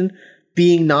 Fusion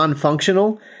being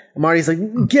non-functional. And Marty's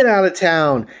like, get out of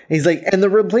town. And he's like, and the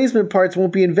replacement parts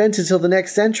won't be invented till the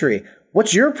next century.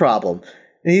 What's your problem?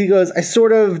 And he goes, I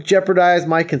sort of jeopardized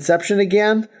my conception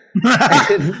again.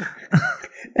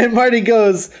 And Marty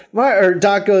goes,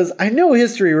 Doc goes, I know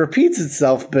history repeats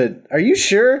itself, but are you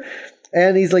sure?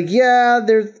 And he's like, yeah,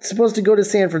 they're supposed to go to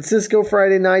San Francisco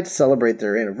Friday night to celebrate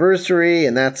their anniversary.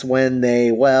 And that's when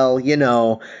they, well, you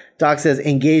know, Doc says,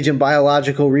 engage in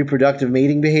biological reproductive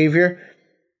mating behavior.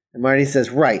 And Marty says,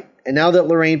 right. And now that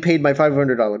Lorraine paid my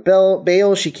 $500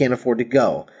 bail, she can't afford to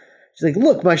go. She's like,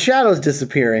 look, my shadow's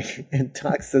disappearing. And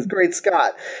Doc says, great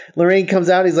Scott. Lorraine comes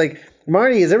out. He's like,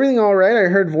 Marty, is everything all right? I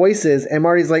heard voices. And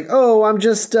Marty's like, oh, I'm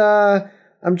just,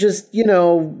 you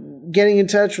know, getting in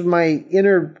touch with my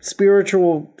inner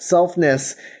spiritual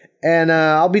selfness, and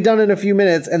I'll be done in a few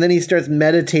minutes. And then he starts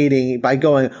meditating by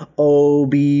going,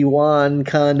 Obi-Wan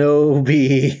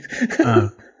Kenobi. Oh,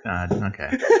 God.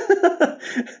 Okay.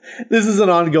 This is an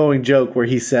ongoing joke where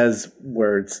he says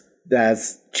words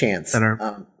as chants. That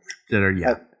are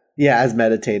as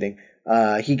meditating.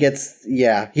 He does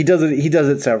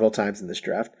it several times in this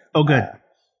draft. Oh, good.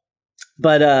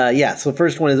 So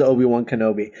first one is Obi-Wan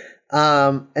Kenobi.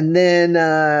 And then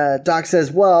Doc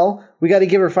says, well, we got to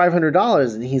give her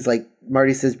 $500. And he's like,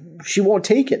 Marty says, she won't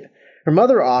take it. Her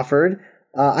mother offered.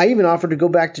 I even offered to go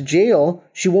back to jail.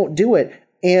 She won't do it.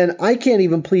 And I can't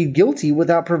even plead guilty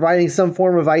without providing some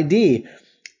form of ID.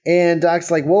 And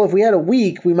Doc's like, well, if we had a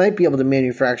week, we might be able to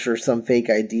manufacture some fake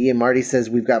ID. And Marty says,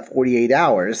 we've got 48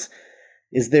 hours.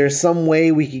 Is there some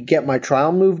way we could get my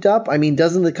trial moved up? I mean,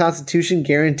 doesn't the Constitution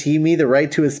guarantee me the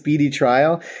right to a speedy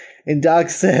trial? And Doc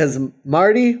says,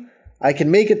 Marty, I can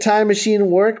make a time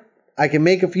machine work. I can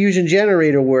make a fusion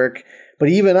generator work. But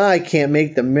even I can't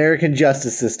make the American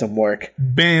justice system work.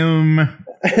 Boom.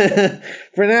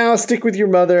 For now, stick with your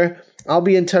mother. I'll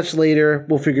be in touch later.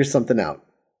 We'll figure something out.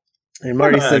 And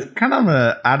Marty says, kind of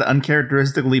an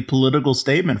uncharacteristically political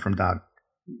statement from Doc.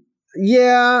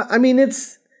 Yeah, I mean,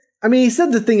 he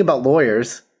said the thing about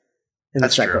lawyers in the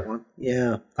second one.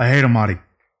 Yeah. I hate him, Marty.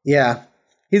 Yeah.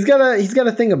 He's got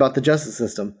a thing about the justice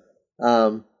system.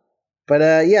 So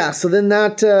then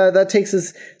that takes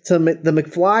us to the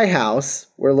McFly house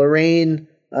where Lorraine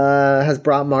has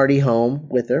brought Marty home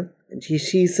with her. And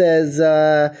she says,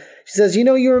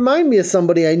 you remind me of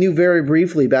somebody I knew very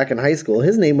briefly back in high school.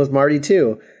 His name was Marty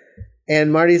too.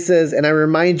 And Marty says, and I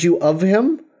remind you of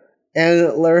him?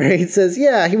 And Lorraine says,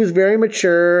 yeah, he was very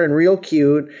mature and real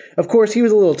cute. Of course, he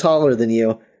was a little taller than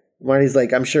you. Marty's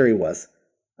like, I'm sure he was.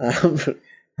 And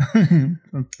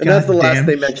that's the last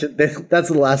they mentioned. That's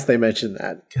the last they mentioned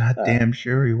that. God damn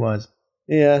sure he was.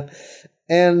 Yeah.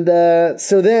 And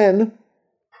so then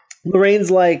Lorraine's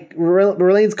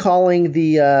calling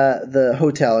the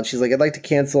hotel, and she's like, I'd like to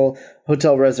cancel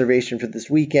hotel reservation for this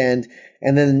weekend.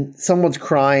 And then someone's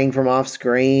crying from off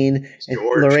screen. And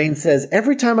Lorraine says,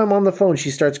 every time I'm on the phone,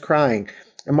 she starts crying.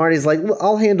 And Marty's like,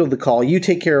 I'll handle the call. You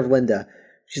take care of Linda.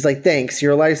 She's like, thanks.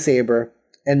 You're a lifesaver.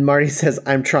 And Marty says,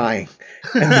 I'm trying.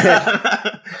 And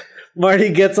then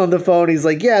Marty gets on the phone. He's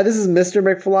like, yeah, this is Mr.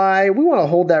 McFly. We want to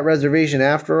hold that reservation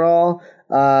after all.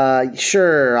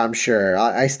 Sure, I'm sure.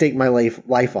 I stake my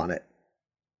life on it.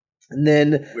 And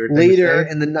then later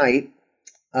in the night,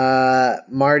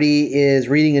 Marty is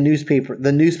reading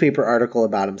the newspaper article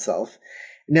about himself.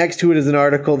 Next to it is an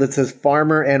article that says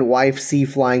farmer and wife see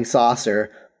flying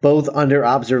saucer, both under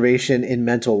observation in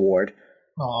mental ward.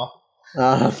 Aw.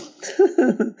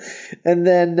 And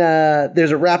then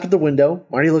there's a rap at the window.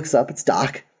 Marty looks up. It's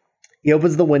Doc. He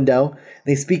opens the window.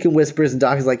 They speak in whispers, and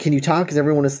Doc is like, can you talk? Is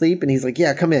everyone asleep? And he's like,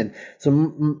 yeah, come in.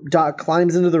 So Doc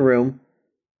climbs into the room,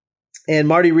 and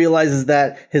Marty realizes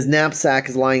that his knapsack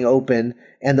is lying open,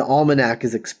 and the almanac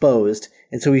is exposed.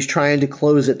 And so he's trying to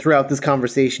close it. Throughout this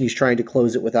conversation, he's trying to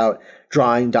close it without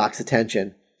drawing Doc's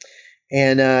attention.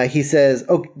 And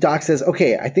Doc says,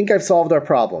 okay, I think I've solved our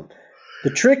problem. The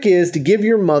trick is to give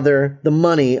your mother the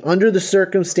money under the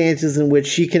circumstances in which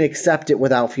she can accept it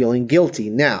without feeling guilty.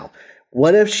 Now,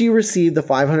 what if she received the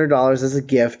 $500 as a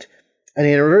gift, an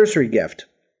anniversary gift?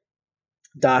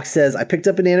 Doc says, I picked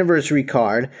up an anniversary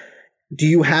card. Do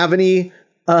you have any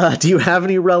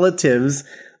relatives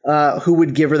who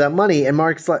would give her that money? And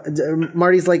Marty's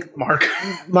like,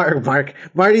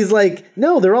 Marty's like,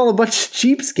 no, they're all a bunch of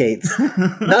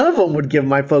cheapskates. None of them would give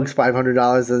my folks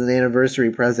 $500 as an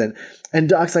anniversary present. And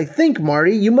Doc's like, think,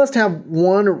 Marty, you must have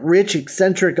one rich,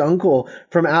 eccentric uncle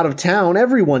from out of town.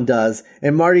 Everyone does.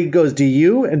 And Marty goes, do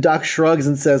you? And Doc shrugs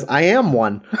and says, I am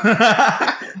one.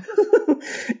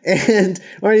 And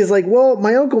Marty's like, well,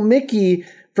 my Uncle Mickey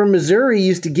from Missouri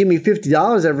used to give me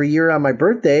 $50 every year on my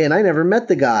birthday, and I never met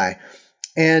the guy.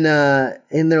 And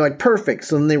they're like, perfect.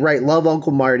 So then they write, love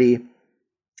Uncle Marty,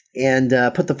 and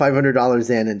put the $500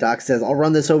 in. And Doc says, I'll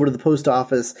run this over to the post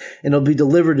office, and it'll be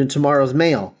delivered in tomorrow's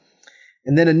mail.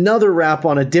 And then another rap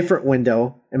on a different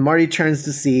window, and Marty turns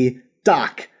to see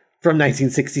Doc from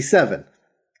 1967.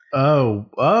 Oh,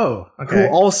 okay. Who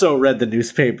also read the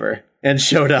newspaper and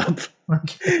showed up.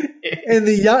 Okay. And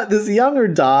this younger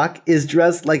Doc is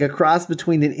dressed like a cross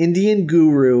between an Indian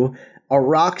guru, a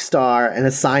rock star, and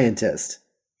a scientist.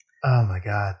 Oh, my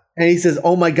God. And he says,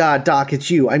 oh, my God, Doc,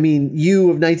 it's you. I mean, you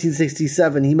of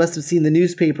 1967. He must have seen the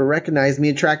newspaper, recognized me,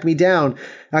 and tracked me down.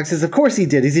 Doc says, of course he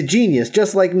did. He's a genius,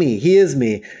 just like me. He is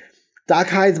me. Doc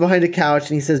hides behind a couch,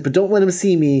 and he says, but don't let him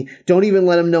see me. Don't even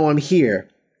let him know I'm here.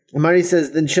 And Marty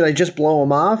says, then should I just blow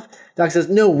him off? Doc says,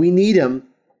 no, we need him.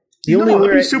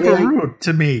 That'd be super rude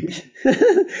to me.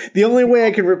 The only way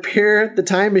I can repair the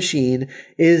time machine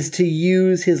is to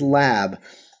use his lab.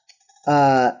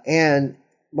 And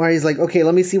Marty's like, okay,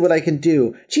 let me see what I can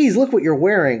do. Geez, look what you're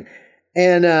wearing.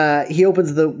 And he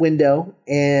opens the window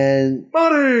and...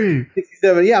 Marty!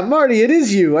 67. Yeah, Marty, it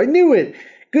is you. I knew it.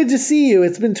 Good to see you.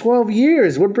 It's been 12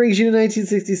 years. What brings you to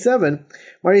 1967?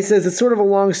 Marty says, it's sort of a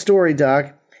long story,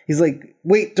 Doc. He's like,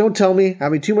 wait, don't tell me.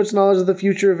 Having too much knowledge of the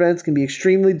future events can be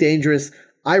extremely dangerous.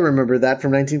 I remember that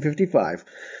from 1955.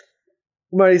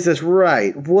 Marty says,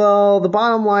 right. Well, the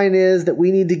bottom line is that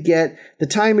we need to get the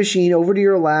time machine over to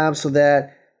your lab so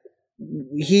that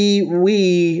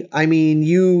I mean,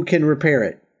 you can repair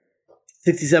it.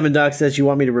 67 Doc says, you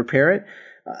want me to repair it?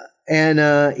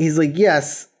 And he's like,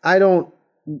 yes, I don't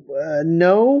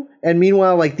know. And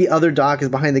meanwhile, like the other Doc is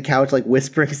behind the couch, like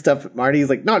whispering stuff at Marty. He's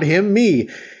like, not him, me.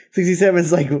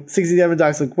 67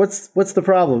 Doc's like, what's the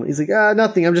problem? He's like,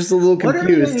 nothing. I'm just a little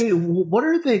confused. What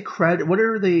are the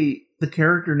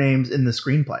character names in the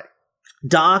screenplay?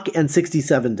 Doc and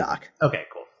 67 Doc. Okay,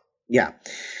 cool. Yeah.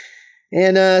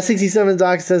 And 67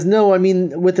 Doc says, no, I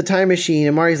mean, with the time machine.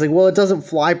 And Marty's like, well, it doesn't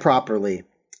fly properly.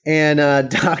 And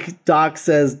Doc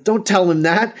says, don't tell him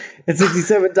that. And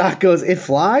 67 Doc goes, it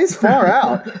flies far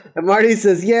out. And Marty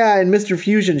says, yeah, and Mr.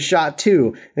 Fusion shot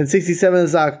too. And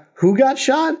 67 Doc, who got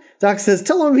shot? Doc says,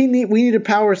 tell him we need a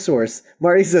power source.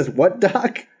 Marty says, what,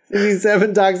 Doc?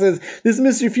 67 Doc says, this is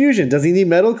Mr. Fusion. Does he need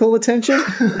medical attention?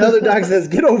 Another Doc says,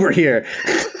 get over here.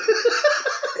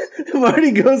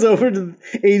 Marty goes over to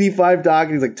 85 Doc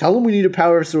and he's like, tell him we need a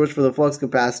power source for the flux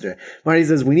capacitor. Marty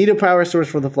says, we need a power source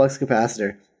for the flux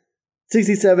capacitor.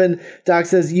 67 Doc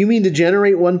says, you mean to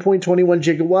generate 1.21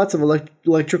 gigawatts of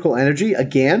electrical energy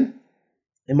again?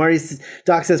 And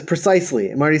Doc says, precisely.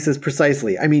 And Marty says,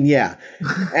 precisely. I mean, yeah.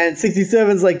 And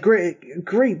 67's like,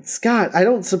 great, Scott, I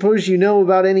don't suppose you know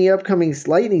about any upcoming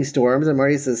lightning storms. And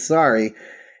Marty says, sorry.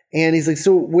 And he's like,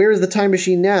 so where's the time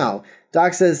machine now?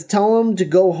 Doc says, tell him to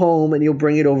go home and you'll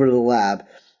bring it over to the lab.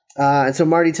 And so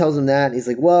Marty tells him that. And he's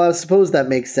like, well, I suppose that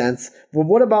makes sense. But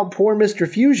what about poor Mr.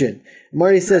 Fusion? And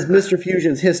Marty says, Mr.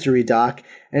 Fusion's history, Doc.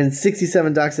 And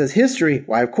 67 Doc says, history?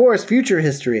 Why, of course, future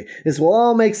history. This will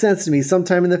all make sense to me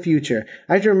sometime in the future.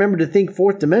 I have to remember to think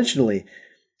fourth dimensionally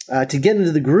to get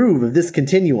into the groove of this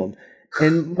continuum.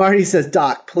 And Marty says,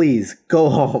 Doc, please, go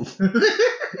home.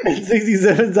 And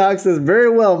 67 Doc says, very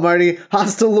well, Marty.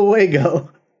 Hasta luego.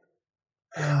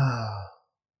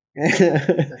 That's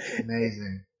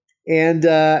amazing.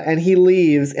 And he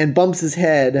leaves and bumps his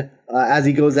head as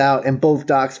he goes out, and both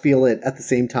Docs feel it at the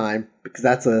same time because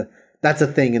that's a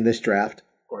thing in this draft.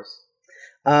 Of course.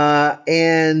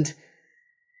 And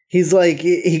he's like,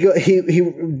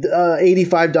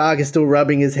 85 Doc is still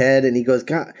rubbing his head, and he goes,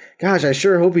 gosh, I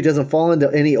sure hope he doesn't fall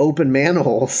into any open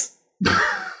manholes.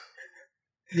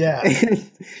 Yeah.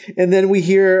 And then we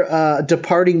hear a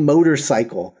departing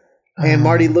motorcycle. And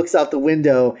Marty looks out the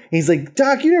window. And he's like,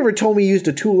 Doc, you never told me you used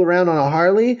to tool around on a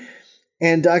Harley.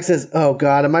 And Doc says, oh,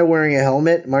 God, am I wearing a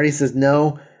helmet? Marty says,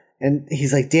 no. And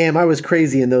he's like, damn, I was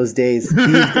crazy in those days.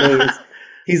 These days.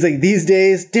 He's like, these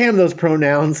days? Damn those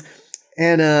pronouns.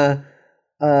 And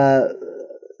so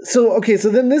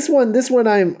then this one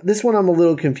I'm a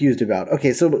little confused about.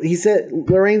 Okay, so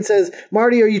Lorraine says,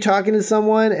 Marty, are you talking to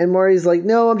someone? And Marty's like,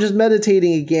 no, I'm just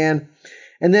meditating again.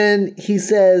 And then he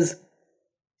says,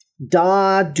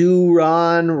 da do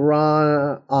ron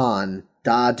on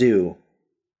da do.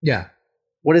 Yeah.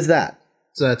 What is that?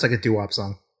 So that's like a doo-wop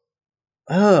song.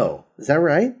 Oh, is that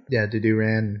right? Yeah, do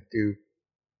ran do.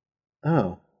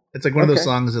 Oh, it's like one of those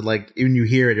songs that like even you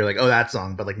hear it, you're like, oh, that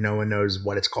song, but like no one knows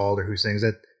what it's called or who sings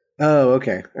it. Oh,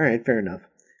 okay, all right, fair enough.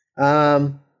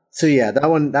 So yeah, that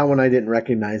one I didn't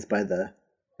recognize by the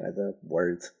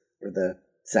words or the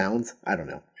sounds. I don't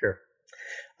know. Sure.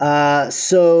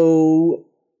 So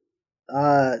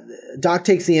Doc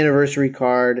takes the anniversary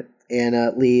card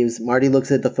and leaves. Marty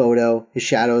looks at the photo. His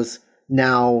shadow's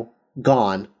now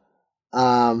gone.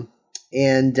 And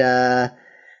the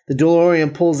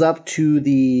DeLorean pulls up to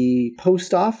the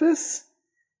post office.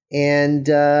 And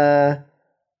let's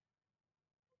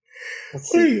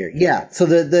see here. Yeah. So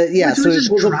so he's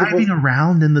just driving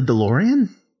around in the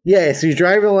DeLorean? Yeah, so he's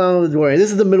driving around with the DeLorean.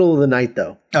 This is the middle of the night,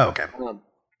 though. Oh, okay.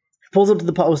 Pulls up to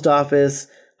the post office,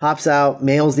 hops out,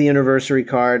 mails the anniversary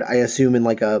card, I assume in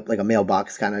like a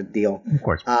mailbox kind of deal. Of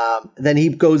course. Then he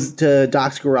goes to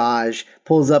Doc's garage,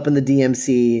 pulls up in the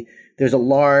DMC. There's a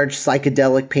large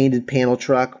psychedelic painted panel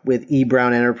truck with E.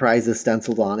 Brown Enterprises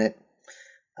stenciled on it,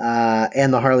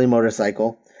 and the Harley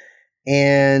motorcycle.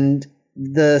 And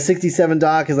the 67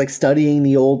 Doc is like studying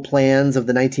the old plans of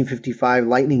the 1955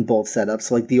 lightning bolt setup,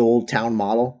 so like the old town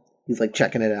model. He's like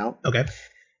checking it out. Okay.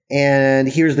 And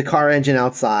here's the car engine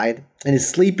outside, and his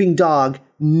sleeping dog,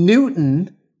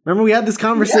 Newton. Remember we had this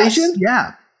conversation? Yes.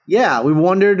 Yeah. Yeah, we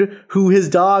wondered who his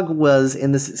dog was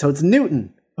in this. So it's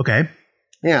Newton. Okay.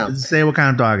 Yeah. Does it say what kind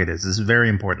of dog it is? This is very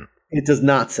important. It does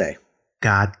not say.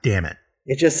 God damn it.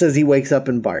 It just says he wakes up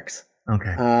and barks.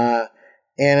 Okay.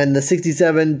 And the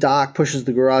 67 Doc pushes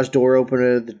the garage door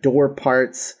opener, the door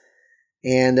parts,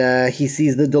 and he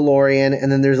sees the DeLorean.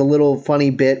 And then there's a little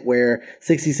funny bit where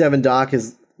 67 Doc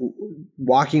is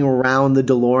walking around the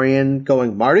DeLorean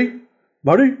going, Marty?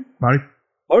 Marty? Marty?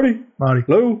 Marty? Marty?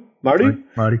 Hello? Marty.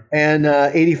 And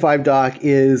 85 Doc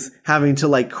is having to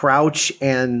like crouch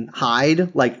and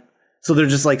hide, like, so they're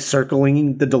just like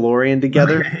circling the DeLorean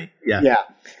together. Okay. Yeah. Yeah.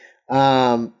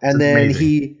 And That's then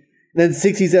amazing. then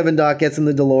 67 Doc gets in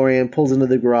the DeLorean, pulls into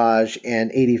the garage,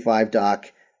 and 85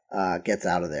 Doc gets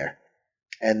out of there.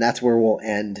 And that's where we'll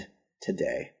end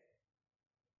today.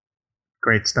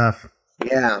 Great stuff.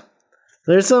 Yeah.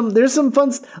 There's some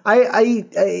fun.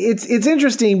 It's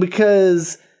interesting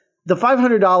because the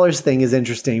 $500 thing is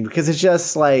interesting because it's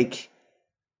just like,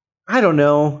 I don't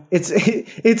know.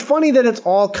 It's funny that it's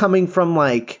all coming from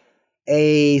like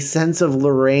a sense of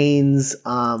Lorraine's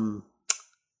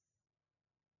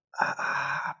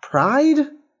pride,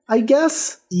 I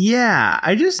guess. Yeah,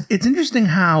 it's interesting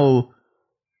how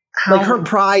like her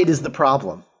pride is the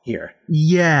problem here.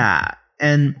 Yeah,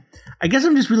 and I guess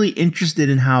I'm just really interested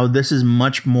in how this is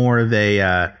much more of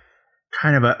a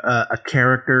kind of a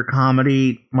character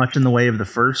comedy, much in the way of the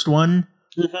first one.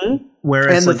 Mm-hmm.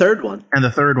 Whereas the third one,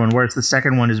 whereas the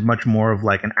second one is much more of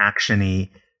like an actiony,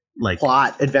 like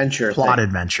plot adventure,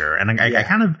 and I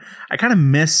kind of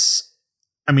miss.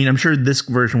 I mean, I'm sure this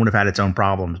version would have had its own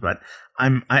problems, but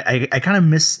I kind of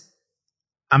miss.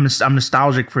 I'm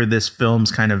nostalgic for this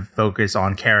film's kind of focus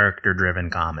on character driven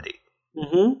comedy.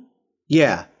 Mm-hmm.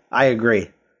 Yeah, I agree.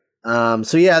 So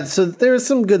there's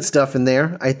some good stuff in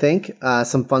there. I think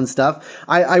some fun stuff.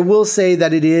 I will say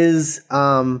that it is.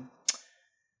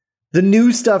 The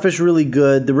new stuff is really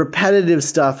good. The repetitive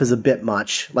stuff is a bit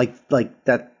much, like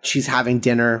that she's having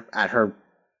dinner at her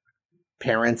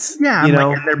parents'. Yeah, and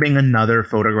there being another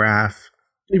photograph.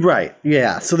 Right.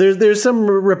 Yeah. So there's some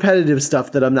repetitive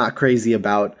stuff that I'm not crazy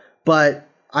about, but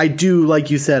I do,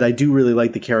 like you said, I do really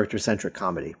like the character-centric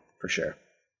comedy for sure.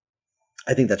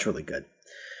 I think that's really good.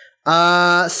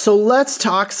 So let's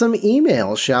talk some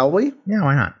emails, shall we? Yeah,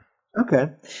 why not? Okay.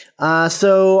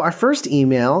 So our first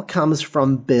email comes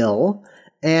from Bill,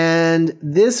 and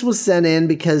this was sent in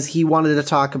because he wanted to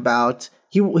talk about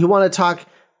he wanted to talk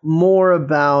more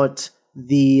about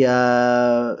the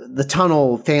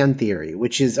tunnel fan theory,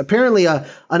 which is apparently an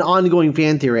ongoing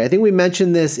fan theory. I think we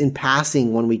mentioned this in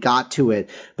passing when we got to it,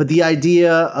 but the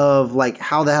idea of like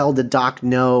how the hell did Doc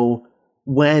know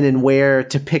when and where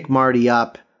to pick Marty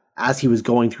up as he was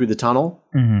going through the tunnel?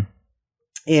 Mm-hmm.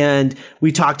 And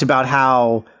we talked about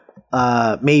how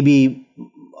maybe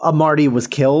Marty was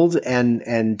killed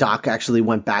and Doc actually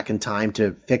went back in time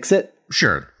to fix it.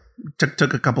 Sure.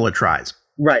 Took a couple of tries.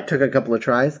 Right. Took a couple of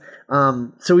tries.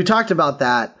 So we talked about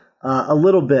that a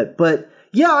little bit. But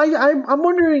yeah, I'm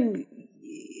wondering,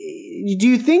 do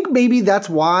you think maybe that's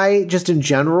why, just in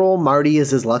general, Marty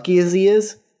is as lucky as he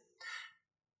is?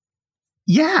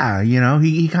 Yeah,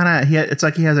 it's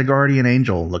like he has a guardian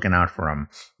angel looking out for him.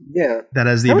 Yeah. That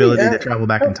has the ability to travel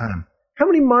back in time. How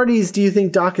many Martys do you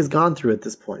think Doc has gone through at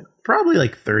this point? Probably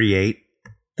like 38.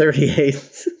 38.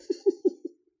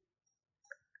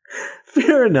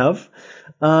 Fair enough.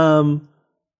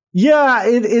 Yeah,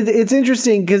 it's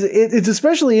interesting because it's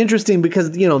especially interesting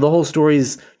because, the whole story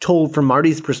is told from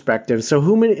Marty's perspective. So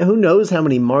who knows how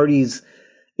many Martys,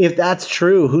 if that's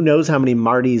true, who knows how many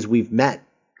Martys we've met?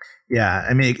 Yeah,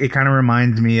 I mean, it kind of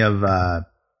reminds me of that.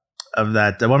 Well,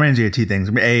 it reminds me of two things.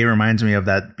 A, it reminds me of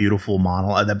that beautiful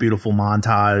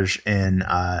montage in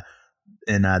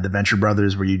the Venture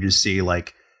Brothers, where you just see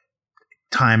like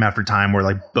time after time where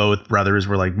like both brothers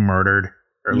were like murdered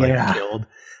or like killed.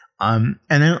 And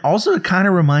then also it kind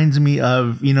of reminds me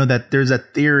of that there's a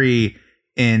theory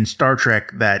in Star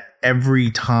Trek that every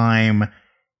time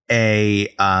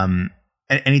anytime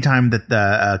that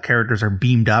the characters are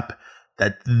beamed up,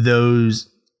 that those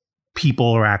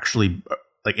people are actually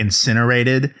like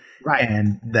incinerated, right?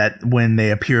 And that when they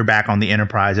appear back on the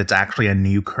Enterprise, it's actually a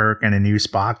new Kirk and a new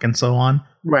Spock and so on.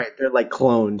 Right, they're like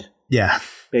cloned. Yeah,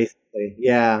 basically.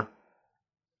 Yeah.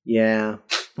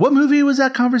 What movie was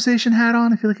that conversation had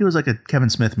on? I feel like it was like a Kevin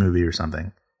Smith movie or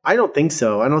something. I don't think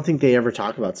so. I don't think they ever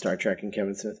talk about Star Trek in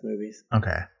Kevin Smith movies.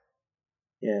 Okay.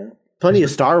 Yeah, plenty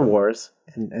of Star Wars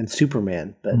and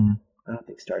Superman, but. I don't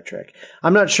think Star Trek.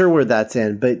 I'm not sure where that's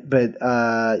in, but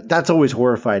that's always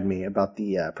horrified me about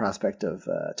the prospect of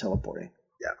teleporting.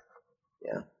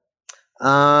 Yeah.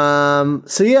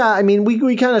 So yeah, I mean,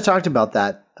 we kind of talked about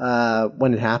that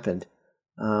when it happened.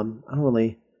 I don't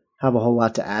really have a whole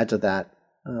lot to add to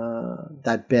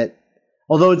that bit.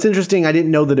 Although it's interesting, I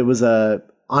didn't know that it was a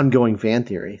ongoing fan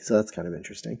theory, so that's kind of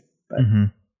interesting. But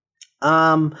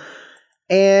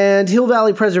and Hill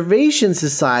Valley Preservation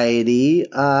Society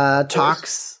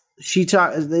talks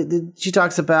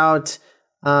about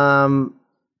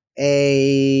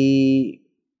a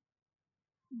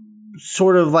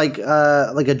sort of like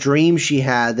a dream she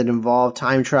had that involved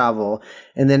time travel,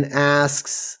 and then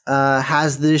asks,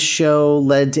 has this show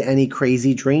led to any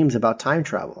crazy dreams about time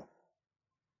travel?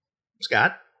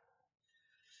 Scott?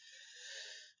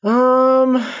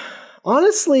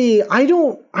 Honestly, I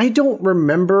don't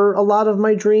remember a lot of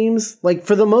my dreams. Like,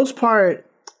 for the most part,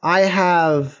 I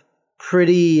have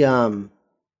pretty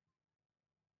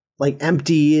like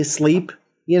empty sleep,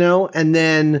 and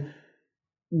then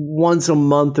once a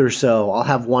month or so I'll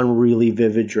have one really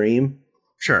vivid dream.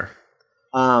 Sure.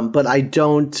 But I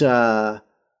don't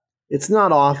it's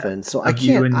not often. So I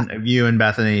can't you and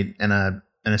Bethany in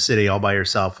a city all by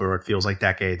yourself where it feels like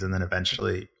decades, and then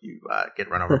eventually you get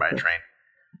run over by a train.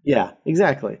 Yeah,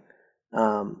 exactly.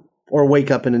 Or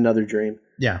wake up in another dream.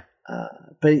 Yeah.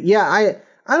 But yeah,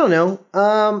 I don't know.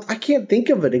 I can't think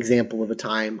of an example of a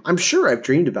time. I'm sure I've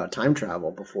dreamed about time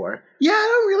travel before. Yeah, I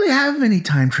don't really have any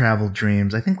time travel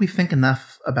dreams. I think we think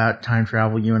enough about time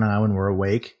travel, you and I, when we're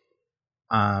awake.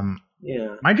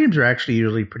 Yeah. My dreams are actually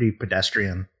usually pretty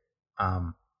pedestrian.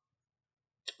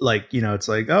 It's like,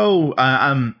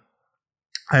 I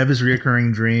have this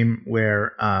reoccurring dream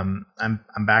where I'm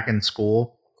back in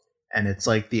school, and it's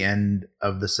like the end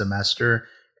of the semester,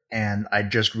 and I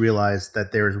just realized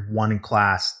that there's one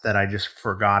class that I just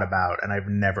forgot about and I've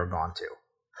never gone to.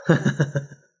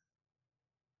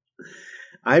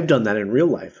 I've done that in real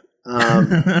life.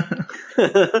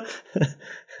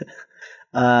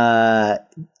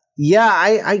 Yeah,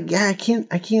 I can't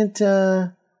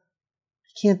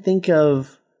think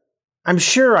of. I'm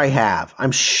sure I have.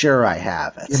 At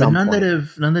some point.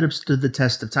 None that have stood the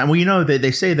test of time. Well,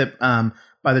 they say that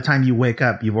by the time you wake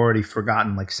up, you've already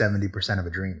forgotten like 70% of a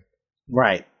dream.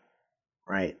 Right.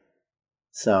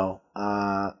 So,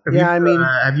 have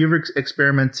you ever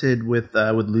experimented with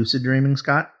lucid dreaming,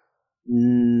 Scott?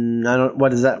 I don't.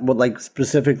 What is that? What, like,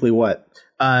 specifically what?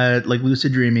 Like,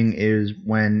 lucid dreaming is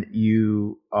when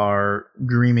you are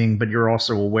dreaming, but you're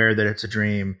also aware that it's a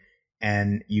dream,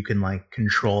 and you can like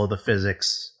control the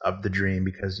physics of the dream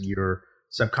because your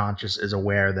subconscious is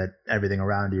aware that everything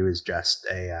around you is just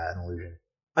an illusion.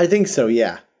 I think so.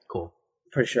 Yeah. Cool.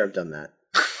 Pretty sure I've done that.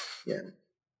 Yeah.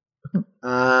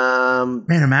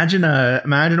 Man, imagine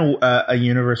a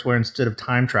universe where instead of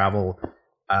time travel,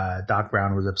 Doc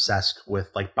Brown was obsessed with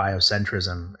like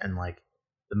biocentrism and like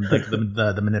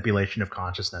the manipulation of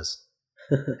consciousness,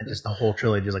 and just the whole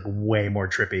trilogy is like way more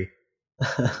trippy.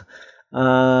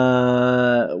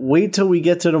 Wait till we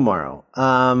get to tomorrow.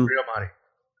 Real money.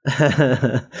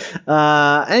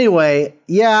 Anyway,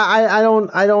 yeah,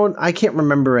 I can't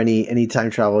remember any time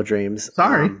travel dreams.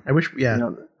 Sorry. I wish. Yeah.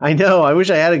 I know. I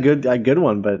wish I had a good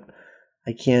one, but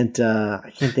I can't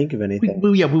think of anything.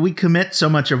 We commit so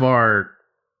much of our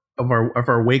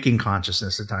waking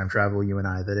consciousness to time travel, you and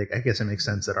I, that I guess it makes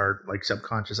sense that our like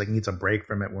subconscious like needs a break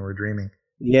from it when we're dreaming.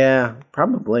 Yeah,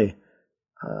 probably.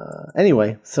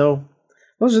 Anyway, so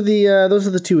those are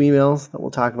the two emails that we'll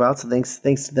talk about. So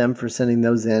thanks to them for sending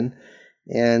those in,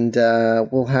 and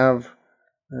we'll have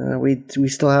we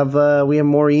still have we have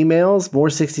more emails, more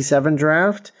 67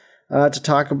 draft to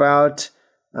talk about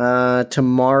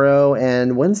tomorrow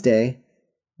and Wednesday.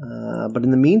 But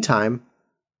in the meantime,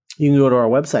 you can go to our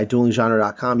website,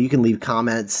 duelinggenre.com. You can leave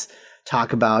comments,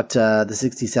 talk about the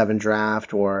 67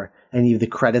 draft or any of the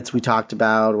credits we talked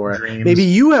about, or dreams. Maybe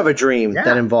you have a dream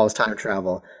that involves time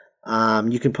travel.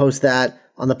 You can post that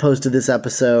on the post of this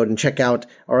episode and check out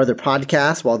our other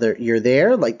podcasts while you're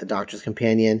there, like The Doctor's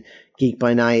Companion, Geek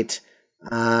by Night.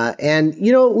 And,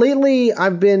 lately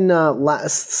I've been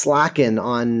slacking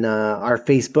on our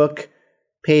Facebook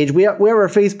page. We have our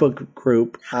Facebook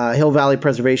group, Hill Valley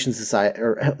Preservation Society,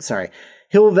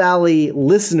 Hill Valley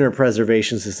Listener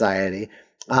Preservation Society,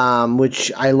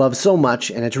 which I love so much,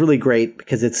 and it's really great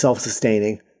because it's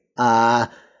self-sustaining.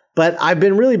 But I've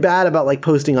been really bad about like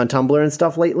posting on Tumblr and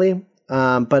stuff lately.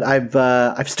 But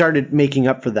I've started making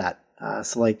up for that.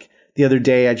 So like the other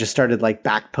day, I just started like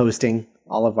back posting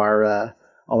all of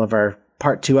our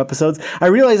part 2 episodes. I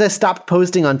realized I stopped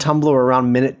posting on Tumblr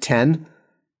around minute 10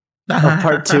 of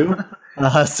part 2.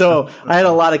 So I had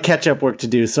a lot of catch up work to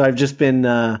do. So I've just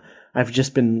been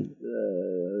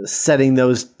setting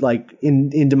those like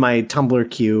into my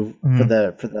Tumblr queue for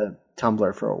the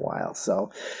Tumblr for a while.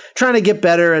 So trying to get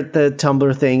better at the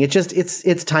Tumblr thing.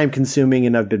 It's time consuming,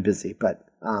 and I've been busy, but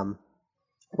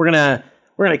we're gonna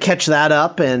catch that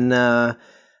up, and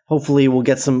hopefully we'll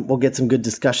get some good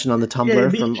discussion on the Tumblr.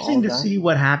 It'd be from interesting all to that. see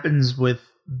what happens with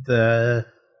the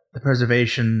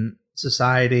Preservation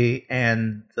Society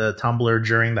and the Tumblr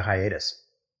during the hiatus.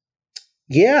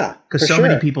 Yeah, because so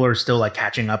many people are still like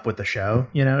catching up with the show.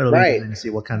 It'll be interesting to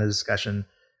see what kind of discussion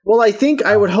Well, I think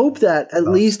I would hope that at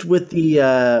least with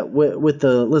the with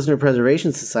the Listener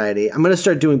Preservation Society, I'm going to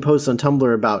start doing posts on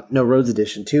Tumblr about No Roads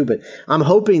Edition too. But I'm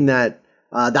hoping that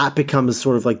that becomes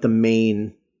sort of like the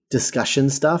main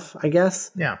discussion stuff, I guess.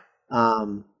 Yeah.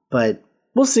 But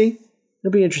we'll see.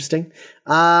 It'll be interesting.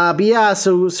 But yeah,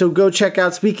 so go check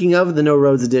out. Speaking of the No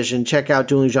Roads Edition, check out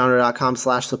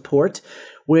duelinggenre.com/support,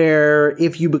 where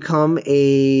if you become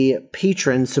a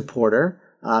patron supporter.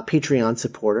 Patreon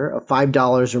supporter of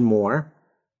 $5 or more,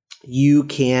 you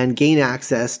can gain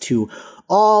access to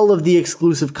all of the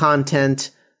exclusive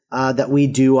content that we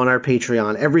do on our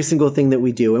Patreon. Every single thing that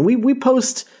we do, and we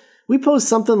post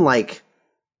something like,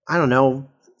 I don't know,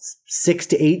 6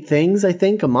 to 8 things I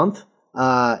think a month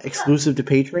exclusive to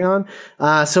Patreon.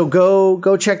 So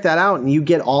go check that out, and you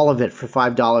get all of it for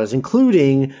 $5,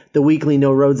 including the weekly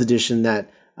No Roads edition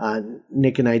that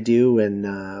Nick and I do. And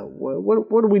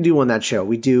what do we do on that show?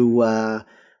 We do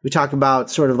we talk about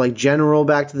sort of like general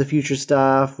Back to the Future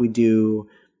stuff. We do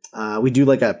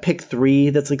like a pick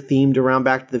 3 that's like themed around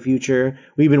Back to the Future.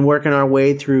 We've been working our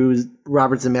way through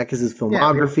Robert Zemeckis'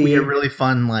 filmography. We have really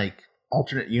fun like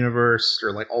alternate universe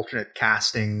or like alternate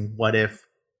casting, what if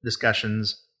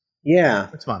discussions. Yeah,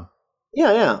 it's fun.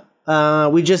 Yeah.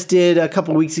 We just did a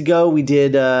couple weeks ago. We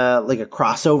did like a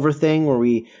crossover thing where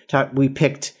we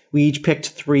each picked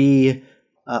 3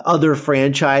 other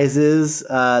franchises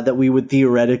that we would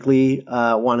theoretically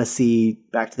want to see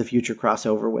Back to the Future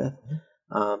crossover with.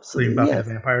 Including Buffy the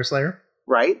Vampire Slayer,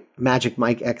 right? Magic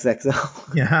Mike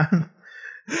XXL. Yeah.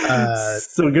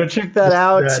 So go check that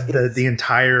out. The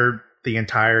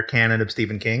entire canon of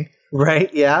Stephen King.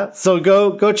 Right, yeah. So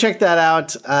go check that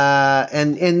out.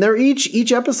 And they're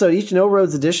each episode, each No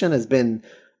Roads edition has been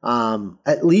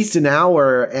at least an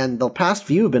hour, and the past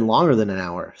few have been longer than an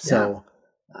hour. So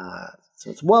so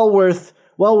it's well worth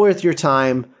your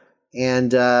time.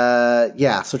 And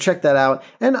so check that out.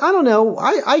 And I don't know,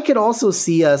 I could also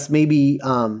see us maybe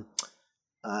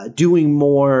doing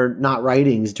more not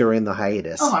writings during the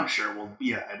hiatus. Oh, I'm sure. Well,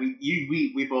 yeah,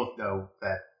 we both know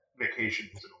that vacation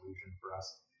is an illusion for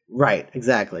us. Right,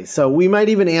 exactly. So we might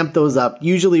even amp those up.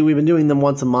 Usually we've been doing them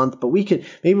once a month, but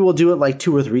maybe we'll do it like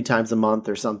 2 or 3 times a month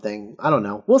or something. I don't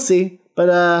know. We'll see.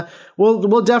 But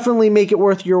we'll definitely make it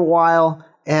worth your while.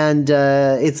 And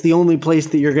it's the only place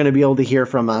that you're going to be able to hear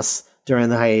from us during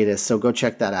the hiatus. So go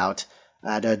check that out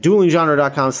at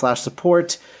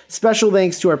duelinggenre.com/support. Special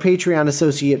thanks to our Patreon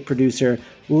associate producer,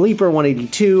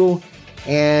 Leaper182.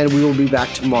 And we will be back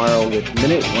tomorrow with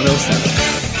Minute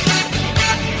 107.